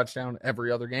defensive touchdown every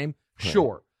other game?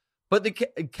 Sure. But the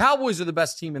Cowboys are the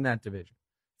best team in that division.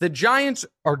 The Giants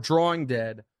are drawing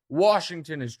dead.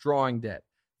 Washington is drawing dead.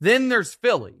 Then there's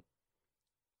Philly.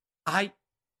 I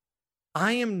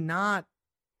am not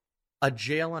a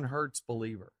Jalen Hurts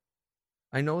believer.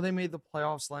 I know they made the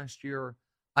playoffs last year.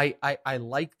 I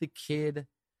like the kid.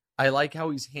 I like how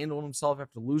he's handled himself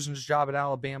after losing his job at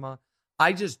Alabama.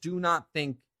 I just don't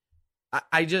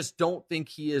think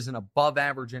he is an above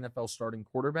average NFL starting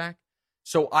quarterback.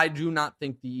 So I do not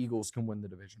think the Eagles can win the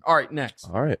division. All right, next.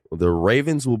 All right. Well, the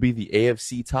Ravens will be the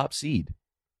AFC top seed.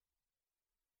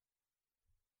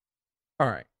 All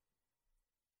right.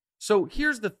 So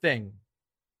here's the thing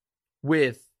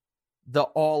with the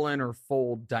all-in or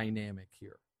fold dynamic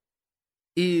here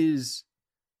is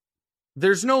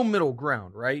there's no middle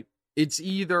ground, right? It's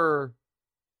either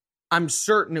I'm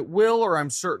certain it will or I'm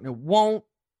certain it won't.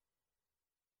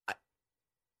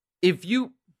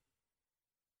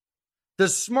 The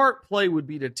smart play would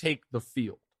be to take the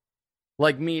field.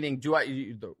 Like, meaning,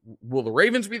 will the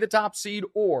Ravens be the top seed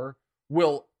or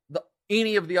will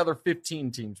any of the other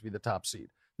 15 teams be the top seed?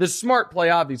 The smart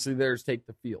play, obviously, there is take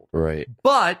the field. Right.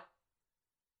 But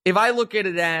if I look at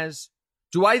it as,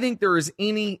 do I think there is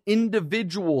any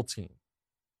individual team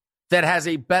that has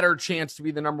a better chance to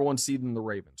be the number 1 seed than the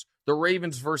Ravens? The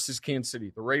Ravens versus Kansas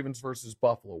City, the Ravens versus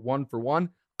Buffalo, 1-for-1.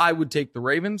 I would take the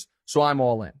Ravens, so I'm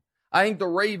all in. I think the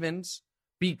Ravens,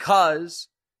 because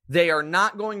they are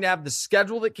not going to have the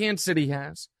schedule that Kansas City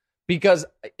has, because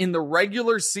in the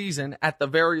regular season, at the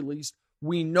very least,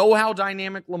 we know how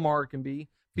dynamic Lamar can be,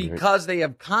 because they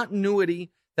have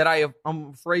continuity that I'm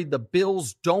afraid the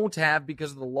Bills don't have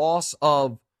because of the loss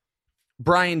of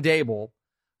Brian Daboll.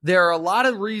 There are a lot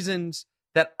of reasons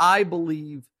that I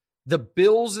believe the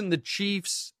Bills and the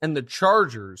Chiefs and the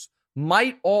Chargers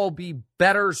might all be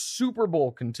better Super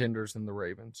Bowl contenders than the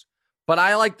Ravens. But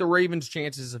I like the Ravens'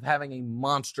 chances of having a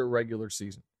monster regular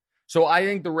season. So I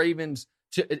think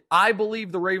I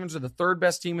believe the Ravens are the 3rd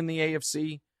best team in the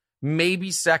AFC, maybe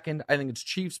 2nd. I think it's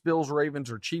Chiefs, Bills, Ravens,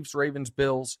 or Chiefs, Ravens,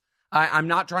 Bills. I'm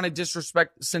not trying to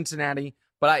disrespect Cincinnati,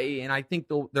 but I think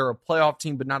they're a playoff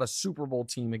team, but not a Super Bowl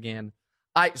team again.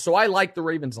 So I like the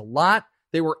Ravens a lot.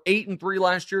 They were 8-3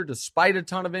 last year, despite a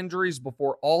ton of injuries.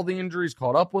 Before all the injuries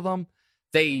caught up with them,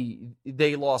 they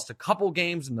lost a couple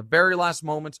games in the very last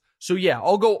moments. So yeah,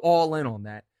 I'll go all in on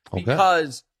that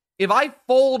because if I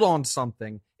fold on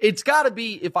something, it's got to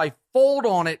be if I fold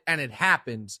on it and it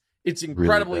happens, it's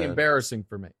incredibly really embarrassing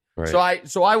for me. Right.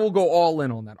 So I will go all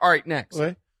in on that. All right, next.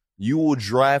 Okay. You will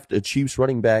draft a Chiefs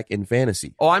running back in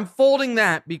fantasy. Oh, I'm folding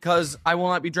that because I will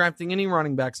not be drafting any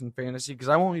running backs in fantasy because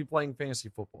I won't be playing fantasy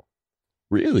football.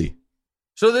 Really?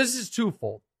 So this is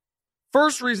twofold.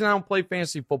 First reason I don't play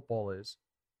fantasy football is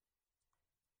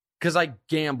because I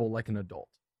gamble like an adult.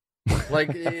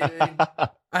 Like,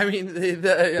 I mean,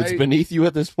 it's beneath you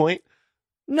at this point?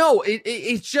 No,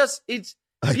 it's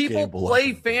people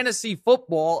play fantasy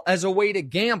football as a way to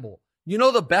gamble. You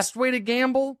know the best way to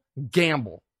gamble?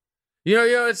 Gamble. You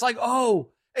know, it's like,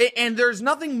 and there's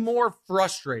nothing more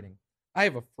frustrating. I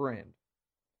have a friend.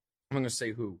 I'm going to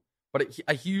say who, but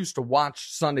he used to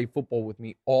watch Sunday football with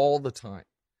me all the time.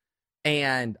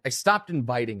 And I stopped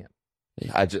inviting him.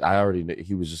 I already knew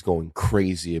he was just going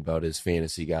crazy about his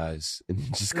fantasy guys, and he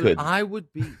just couldn't. I would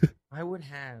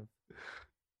have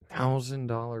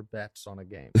 $1,000 bets on a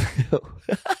game.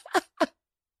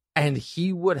 And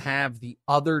he would have the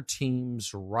other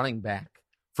team's running back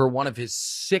for one of his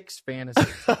 6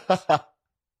 fantasy teams.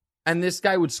 and this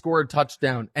guy would score a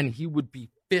touchdown, and he would be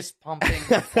fist pumping,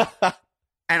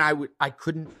 and I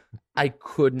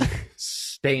couldn't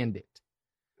stand it.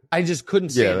 I just couldn't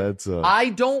stand it. I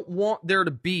don't want there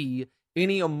to be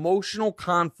any emotional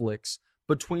conflicts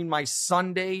between my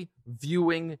Sunday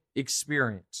viewing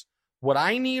experience. What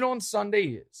I need on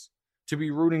Sunday is to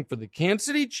be rooting for the Kansas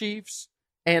City Chiefs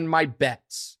and my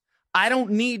bets. I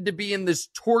don't need to be in this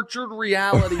tortured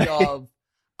reality of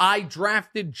I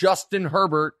drafted Justin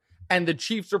Herbert and the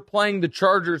Chiefs are playing the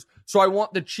Chargers, so I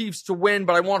want the Chiefs to win,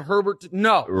 but I want Herbert to...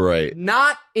 No. Right.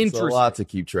 Not interested. It's a lot to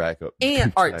keep track of.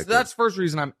 And, all right, so that's the first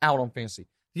reason I'm out on fantasy.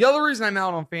 The other reason I'm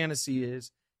out on fantasy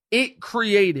is it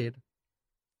created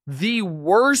the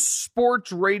worst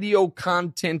sports radio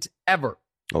content ever.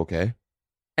 Okay.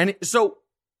 And so,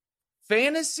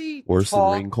 fantasy worse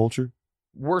talk... than ring culture?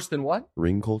 Worse than what?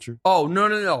 Ring culture? Oh,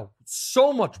 no.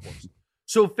 So much worse.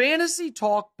 So, fantasy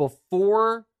talk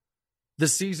before the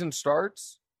season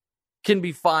starts can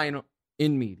be fine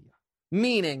in media.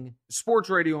 Meaning, sports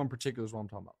radio in particular is what I'm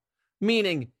talking about.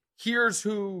 Meaning, here's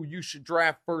who you should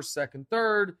draft first, second,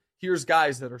 third. Here's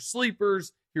guys that are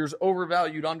sleepers. Here's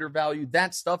overvalued, undervalued,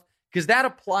 that stuff. Because that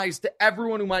applies to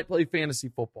everyone who might play fantasy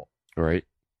football. Right.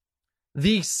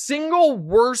 The single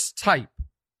worst type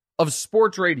of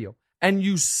sports radio, and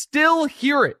you still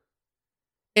hear it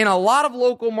in a lot of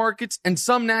local markets and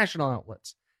some national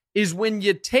outlets, is when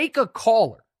you take a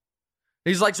caller.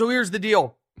 He's like, so here's the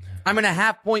deal. I'm in a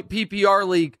half-point PPR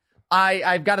league.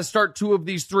 I've got to start two of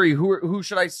these three. Who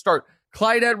should I start?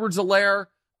 Clyde Edwards-Helaire,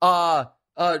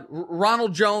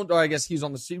 Ronald Jones. Oh, I guess he's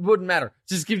on the seat. Wouldn't matter.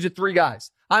 Just gives you three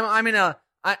guys. I'm in a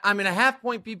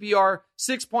half-point PPR,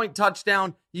 6-point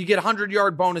touchdown. You get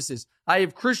 100-yard bonuses. I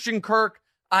have Christian Kirk.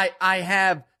 I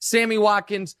have Sammy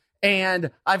Watkins,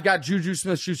 and I've got Juju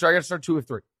Smith-Schuster. I got to start two of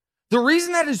three. The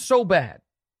reason that is so bad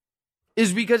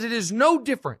is because it is no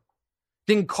different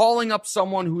than calling up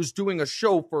someone who's doing a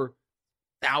show for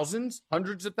thousands,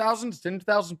 hundreds of thousands,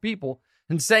 10,000 people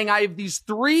and saying, I have these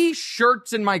 3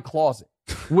 shirts in my closet.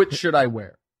 Which should I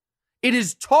wear? It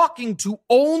is talking to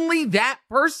only that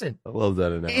person. I love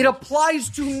that analogy. It applies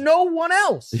to no one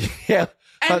else. Yeah.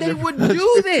 And they would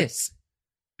do this.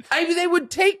 I mean, they would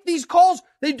take these calls.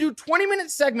 They do 20-minute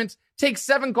segments, take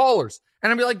 7 callers.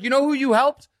 And I'd be like, you know who you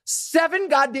helped? 7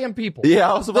 goddamn people.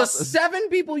 Yeah, I was about the 7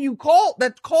 people you called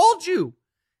you.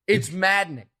 It's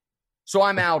maddening. So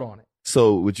I'm out on it.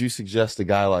 So would you suggest a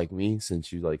guy like me,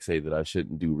 since you say that I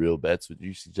shouldn't do real bets, would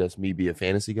you suggest me be a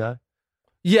fantasy guy?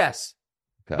 Yes.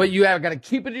 Okay. But you have got to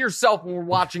keep it to yourself when we're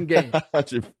watching games.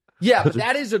 Yeah, but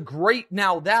that is a great,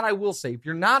 now that I will say, if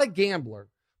you're not a gambler,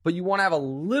 but you want to have a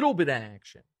little bit of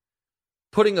action,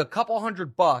 putting a couple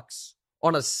 $100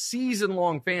 on a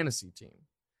season-long fantasy team,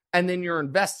 and then you're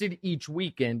invested each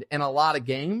weekend in a lot of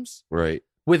games, right,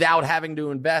 without having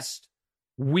to invest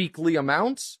weekly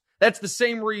amounts. That's the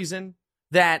same reason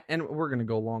that, and we're going to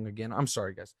go long again. I'm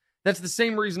sorry, guys. That's the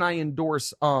same reason I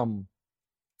endorse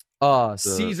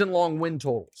season-long win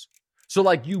totals. So,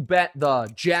 you bet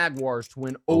the Jaguars to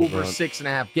win over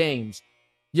 6.5 games.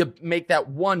 You make that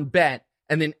one bet,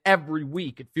 and then every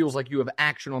week it feels like you have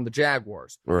action on the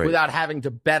Jaguars without having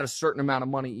to bet a certain amount of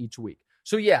money each week.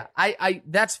 So, yeah, I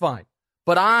that's fine.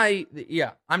 But I'm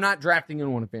not drafting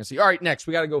anyone in fantasy. All right, next.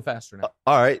 We got to go faster now.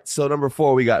 All right, so number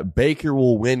 4, we got Baker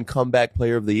will win comeback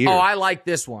player of the year. Oh, I like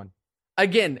this one.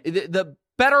 Again, the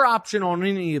better option on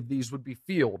any of these would be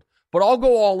Field, but I'll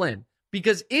go all in.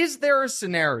 Because is there a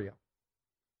scenario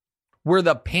where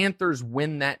the Panthers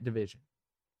win that division?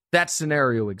 That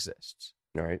scenario exists.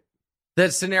 All right.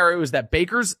 That scenario is that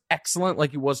Baker's excellent like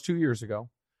he was 2 years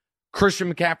ago.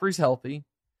 Christian McCaffrey's healthy.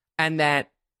 And that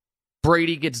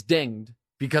Brady gets dinged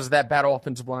because of that bad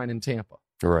offensive line in Tampa.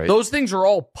 Right. Those things are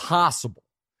all possible.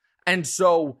 And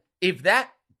so if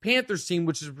that Panthers team,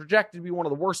 which is projected to be one of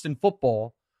the worst in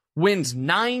football, wins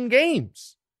 9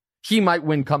 games, he might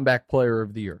win comeback player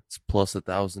of the year. It's plus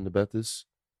 1,000 to bet this.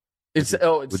 It's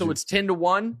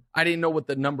 10-1. I didn't know what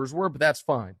the numbers were, but that's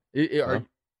fine. Did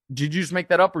you just make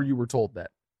that up, or you were told that?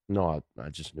 No, I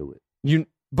just knew it.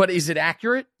 But is it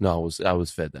accurate? No, I was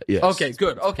fed that. Yes. Okay,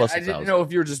 good. Okay, I didn't know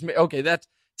if you're just okay. That's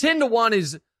 10-1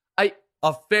 is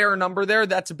a fair number there.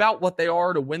 That's about what they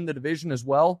are to win the division as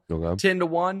well. Okay.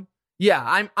 10-1.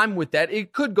 Yeah, I'm with that.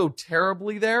 It could go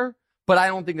terribly there, but I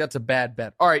don't think that's a bad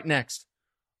bet. All right, next.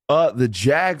 The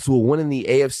Jags will win in the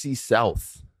AFC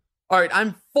South. All right,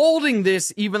 I'm folding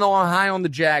this even though I'm high on the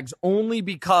Jags only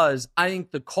because I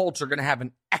think the Colts are going to have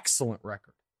an excellent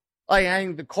record. I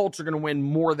think the Colts are going to win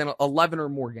more than 11 or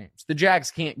more games. The Jags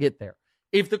can't get there.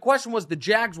 If the question was the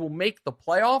Jags will make the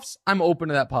playoffs, I'm open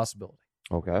to that possibility.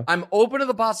 Okay. I'm open to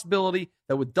the possibility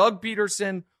that with Doug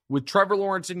Peterson, with Trevor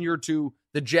Lawrence in year 2,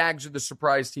 the Jags are the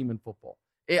surprise team in football.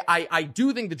 I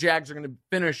do think the Jags are going to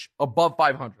finish above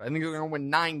 500. I think they're going to win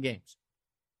 9 games.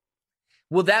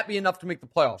 Will that be enough to make the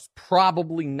playoffs?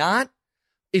 Probably not.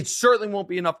 It certainly won't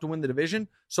be enough to win the division.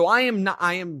 So I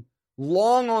am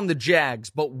long on the Jags,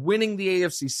 but winning the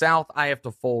AFC South, I have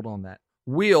to fold on that.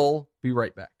 We'll be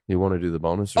right back. You want to do the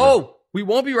bonus? We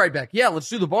won't be right back. Yeah, let's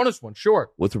do the bonus one.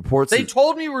 Sure. With reports, they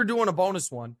told me we were doing a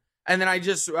bonus one, and then I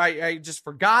just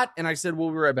forgot, and I said we'll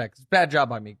be right back. It's a bad job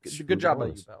by me. Good job by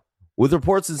you, pal. With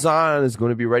reports that Zion is going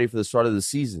to be ready for the start of the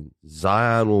season,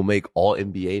 Zion will make All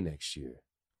NBA next year.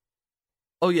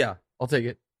 Oh yeah, I'll take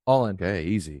it. All in. Okay,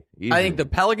 easy. I think the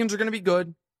Pelicans are going to be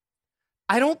good.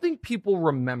 I don't think people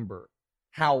remember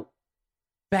how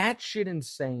batshit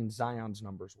insane Zion's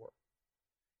numbers were.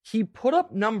 He put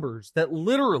up numbers that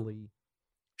literally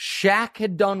Shaq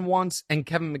had done once and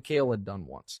Kevin McHale had done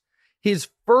once. His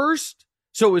first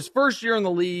year in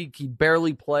the league, he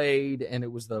barely played, and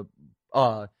it was the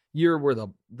year where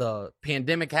the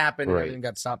pandemic happened and everything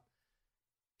got stopped.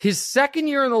 His second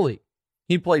year in the league,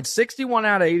 he played 61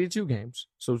 out of 82 games,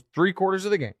 so 3/4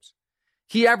 of the games.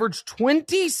 He averaged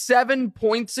 27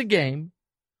 points a game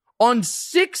on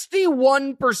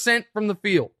 61% from the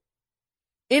field.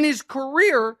 In his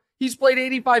career, he's played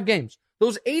 85 games.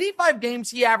 Those 85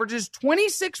 games, he averages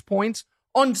 26 points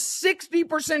on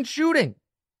 60% shooting.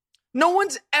 No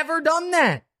one's ever done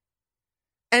that.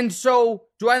 And so,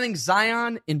 do I think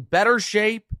Zion in better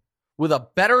shape, with a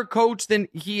better coach than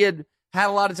he had a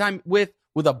lot of time with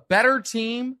a better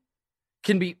team,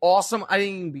 can be awesome? I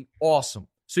think he can be awesome.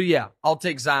 So yeah, I'll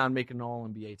take Zion making an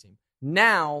All-NBA team.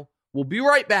 Now, we'll be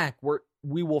right back where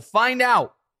we will find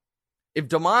out if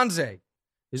DeMonze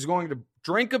is going to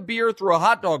drink a beer through a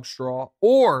hot dog straw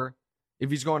or if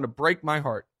he's going to break my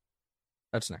heart.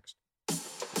 That's next.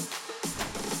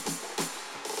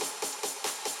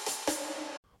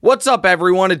 What's up,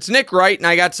 everyone? It's Nick Wright, and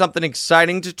I got something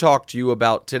exciting to talk to you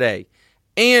about today.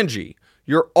 Angie,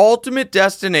 your ultimate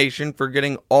destination for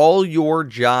getting all your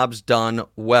jobs done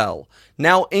well.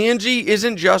 Now, Angie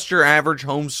isn't just your average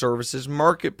home services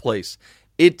marketplace.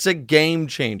 It's a game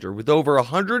changer with over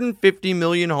 150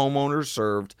 million homeowners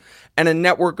served and a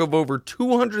network of over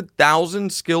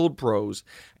 200,000 skilled pros.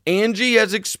 Angie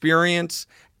has experience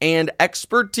and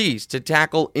expertise to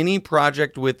tackle any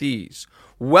project with ease.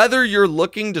 Whether you're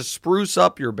looking to spruce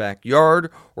up your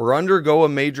backyard or undergo a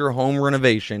major home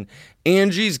renovation,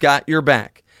 Angie's got your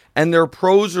back. And their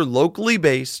pros are locally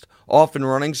based, often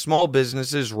running small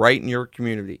businesses right in your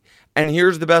community. And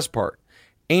here's the best part.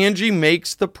 Angie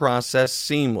makes the process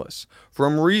seamless.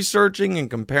 From researching and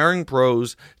comparing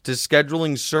pros to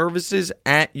scheduling services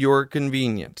at your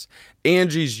convenience.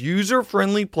 Angie's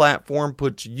user-friendly platform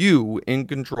puts you in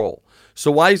control.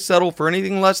 So why settle for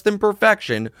anything less than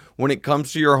perfection when it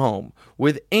comes to your home?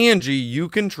 With Angie, you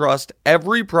can trust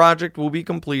every project will be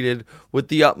completed with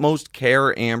the utmost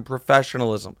care and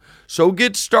professionalism. So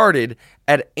get started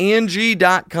at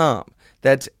Angie.com.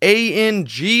 That's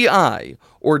ANGI,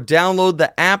 or download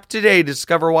the app today to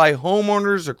discover why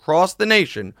homeowners across the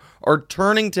nation are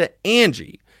turning to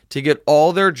Angie to get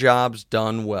all their jobs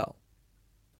done well.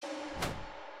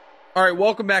 All right,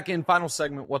 welcome back in. Final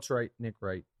segment. What's right, Nick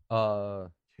Wright?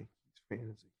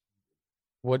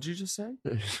 What'd you just say?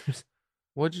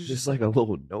 What'd you just like a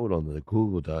little note on the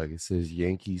Google Doc. It says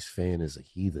Yankees fan is a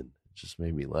heathen. It just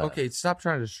made me laugh. Okay, stop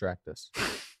trying to distract us.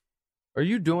 Are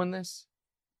you doing this?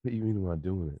 What do you mean am I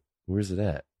doing it? Where's it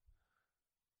at?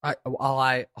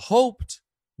 I hoped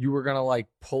you were gonna like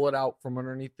pull it out from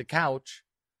underneath the couch,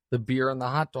 the beer and the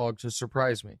hot dog, to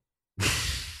surprise me.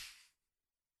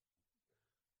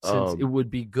 Since it would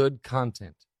be good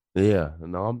content. Yeah,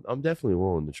 no, I'm definitely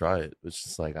willing to try it. It's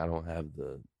just like I don't have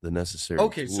the necessary.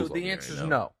 Okay, so the answer is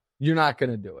no. You're not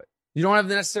gonna do it. You don't have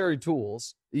the necessary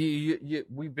tools.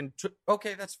 We've been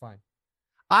okay. That's fine.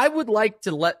 I would like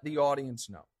to let the audience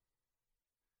know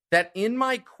that in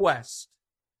my quest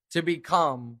to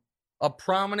become a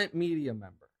prominent media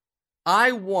member,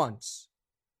 I once,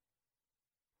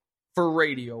 for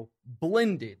radio,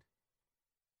 blended.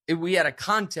 We had a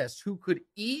contest who could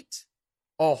eat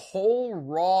a whole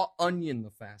raw onion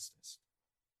the fastest.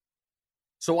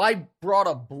 So I brought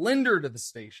a blender to the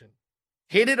station,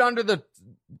 hid it under the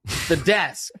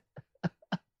desk.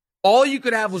 All you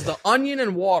could have was the onion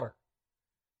and water.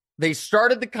 They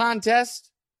started the contest.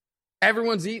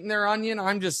 Everyone's eating their onion.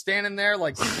 I'm just standing there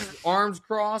like arms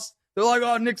crossed. They're like,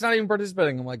 oh, Nick's not even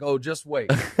participating. I'm like, oh, just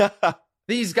wait.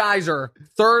 These guys are a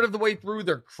third of the way through.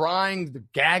 They're crying. They're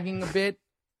gagging a bit.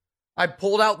 I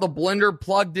pulled out the blender,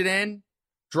 plugged it in,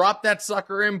 dropped that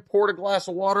sucker in, poured a glass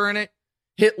of water in it,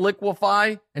 hit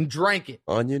liquefy, and drank it.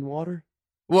 Onion water?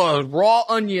 Well, raw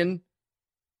onion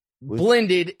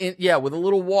blended in, with a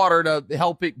little water to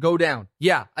help it go down.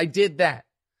 Yeah, I did that.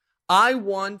 I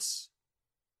once,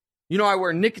 I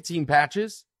wear nicotine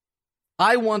patches.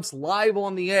 I once live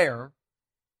on the air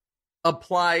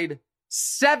applied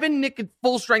 7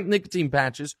 full-strength nicotine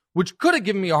patches, which could have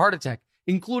given me a heart attack,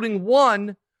 including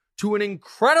one to an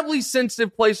incredibly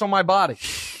sensitive place on my body.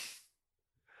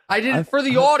 I did it for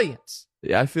the audience.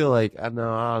 Yeah, I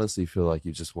honestly feel like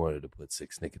you just wanted to put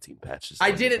 6 nicotine patches on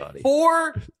I did your it body.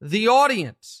 for the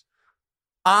audience.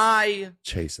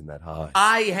 Chasing that high.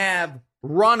 I have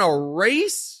run a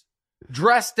race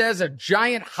dressed as a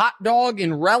giant hot dog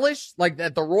in relish, like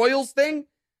at the Royals thing,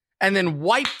 and then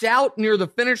wiped out near the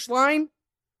finish line.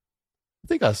 I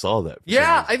think I saw that.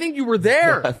 Yeah, I think you were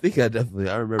there. Yeah,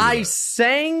 I remember I that.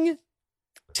 sang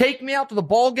Take Me Out to the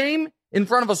Ball Game in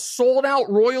front of a sold-out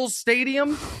Royals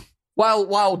stadium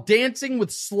while dancing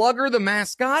with Slugger, the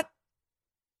mascot.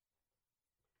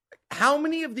 How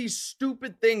many of these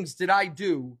stupid things did I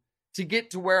do to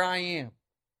get to where I am?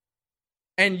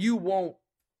 And you won't.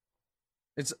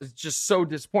 It's just so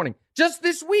disappointing. Just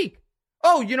this week.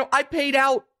 Oh, I paid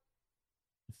out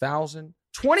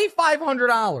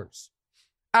 $2,500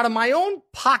 out of my own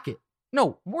pocket.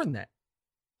 No, more than that.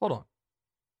 Hold on.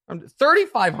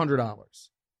 $3,500. Is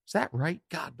that right?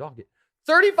 God dog it.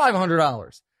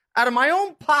 $3,500 out of my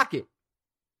own pocket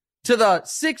to the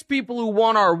 6 people who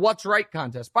won our What's Right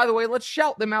contest. By the way, let's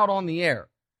shout them out on the air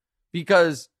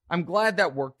because I'm glad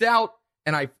that worked out.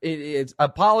 And it's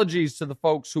apologies to the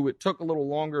folks who it took a little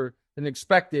longer than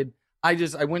expected. I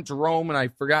went to Rome and I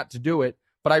forgot to do it,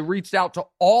 but I reached out to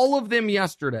all of them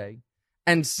yesterday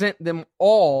and sent them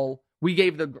all.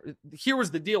 Here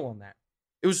was the deal on that.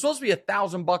 It was supposed to be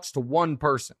 $1,000 to one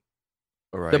person.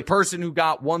 All right. The person who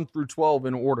got 1 through 12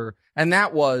 in order. And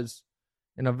that was,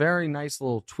 in a very nice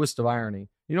little twist of irony.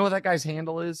 You know what that guy's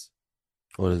handle is?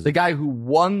 What is the it? guy who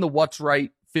won the What's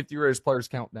Right 50 Greatest Players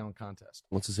Countdown contest.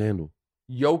 What's his handle?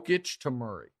 Jokic to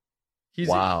Murray. He's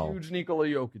Wow. a huge Nikola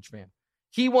Jokic fan.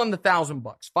 He won the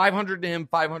 $1,000, $500 to him,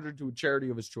 $500 to a charity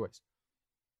of his choice.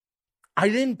 I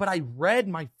didn't, but I read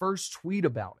my first tweet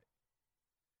about it.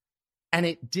 And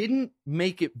it didn't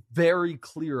make it very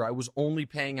clear I was only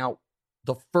paying out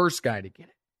the first guy to get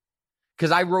it.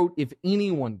 Because I wrote, if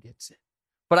anyone gets it.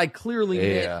 But I clearly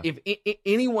meant if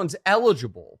anyone's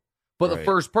eligible, but the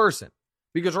first person.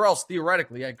 Because or else,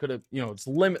 theoretically, I could have, it's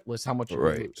limitless how much you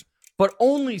lose. But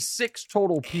only 6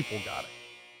 total people got it.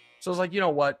 So I was like, you know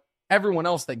what? Everyone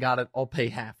else that got it, I'll pay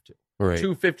half to. Right.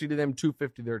 $250 to them,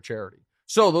 $250 to their charity.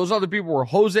 So those other people were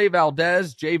Jose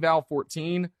Valdez,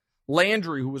 JVal14,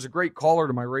 Landry, who was a great caller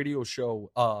to my radio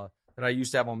show that I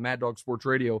used to have on Mad Dog Sports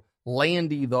Radio.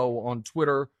 Landy, though, on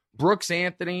Twitter. Brooks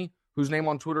Anthony, whose name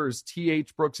on Twitter is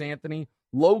TH Brooks Anthony.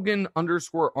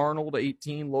 Logan_Arnold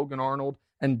 18, Logan Arnold,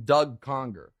 and Doug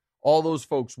Conger. All those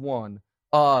folks won.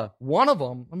 One of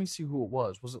them, let me see who it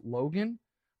was. Was it Logan?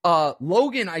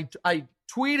 Logan, I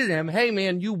tweeted him, hey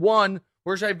man, you won.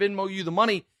 Where should I Venmo you the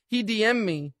money? He DM'd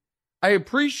me. I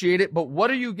appreciate it, but what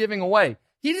are you giving away?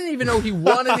 He didn't even know he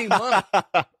won any money.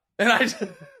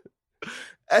 And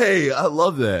hey, I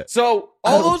love that. So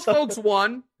all those folks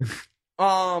won.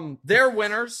 They're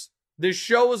winners. This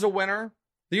show is a winner.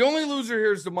 The only loser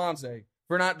here is DeMonte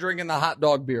for not drinking the hot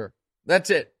dog beer. That's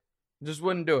it. Just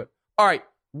wouldn't do it. All right.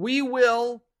 We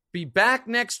will be back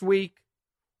next week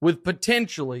with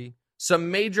potentially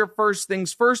some major First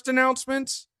Things First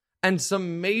announcements and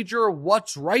some major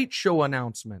What's Right show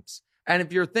announcements. And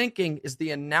if you're thinking, is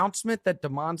the announcement that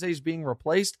DeMonte is being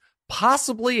replaced?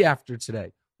 Possibly after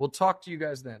today. We'll talk to you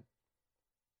guys then.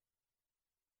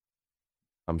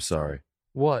 I'm sorry.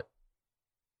 What?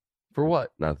 For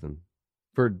what? Nothing.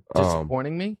 For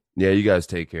disappointing me? Yeah, you guys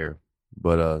take care.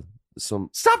 But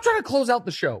Stop trying to close out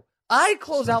the show. I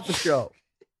close out the show.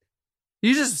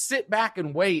 You just sit back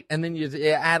and wait, and then you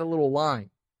add a little line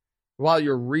while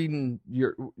you're reading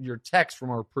your text from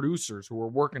our producers who are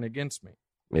working against me.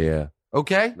 Yeah.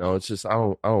 Okay? No, it's just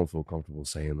I don't feel comfortable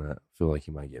saying that. I feel like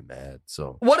you might get mad.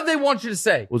 So what did they want you to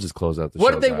say? We'll just close out the show.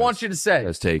 What did they want you to say?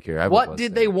 Let's take care. What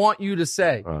did they want you to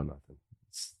say? Oh, nothing.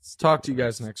 Talk to you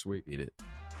guys next week. Eat it.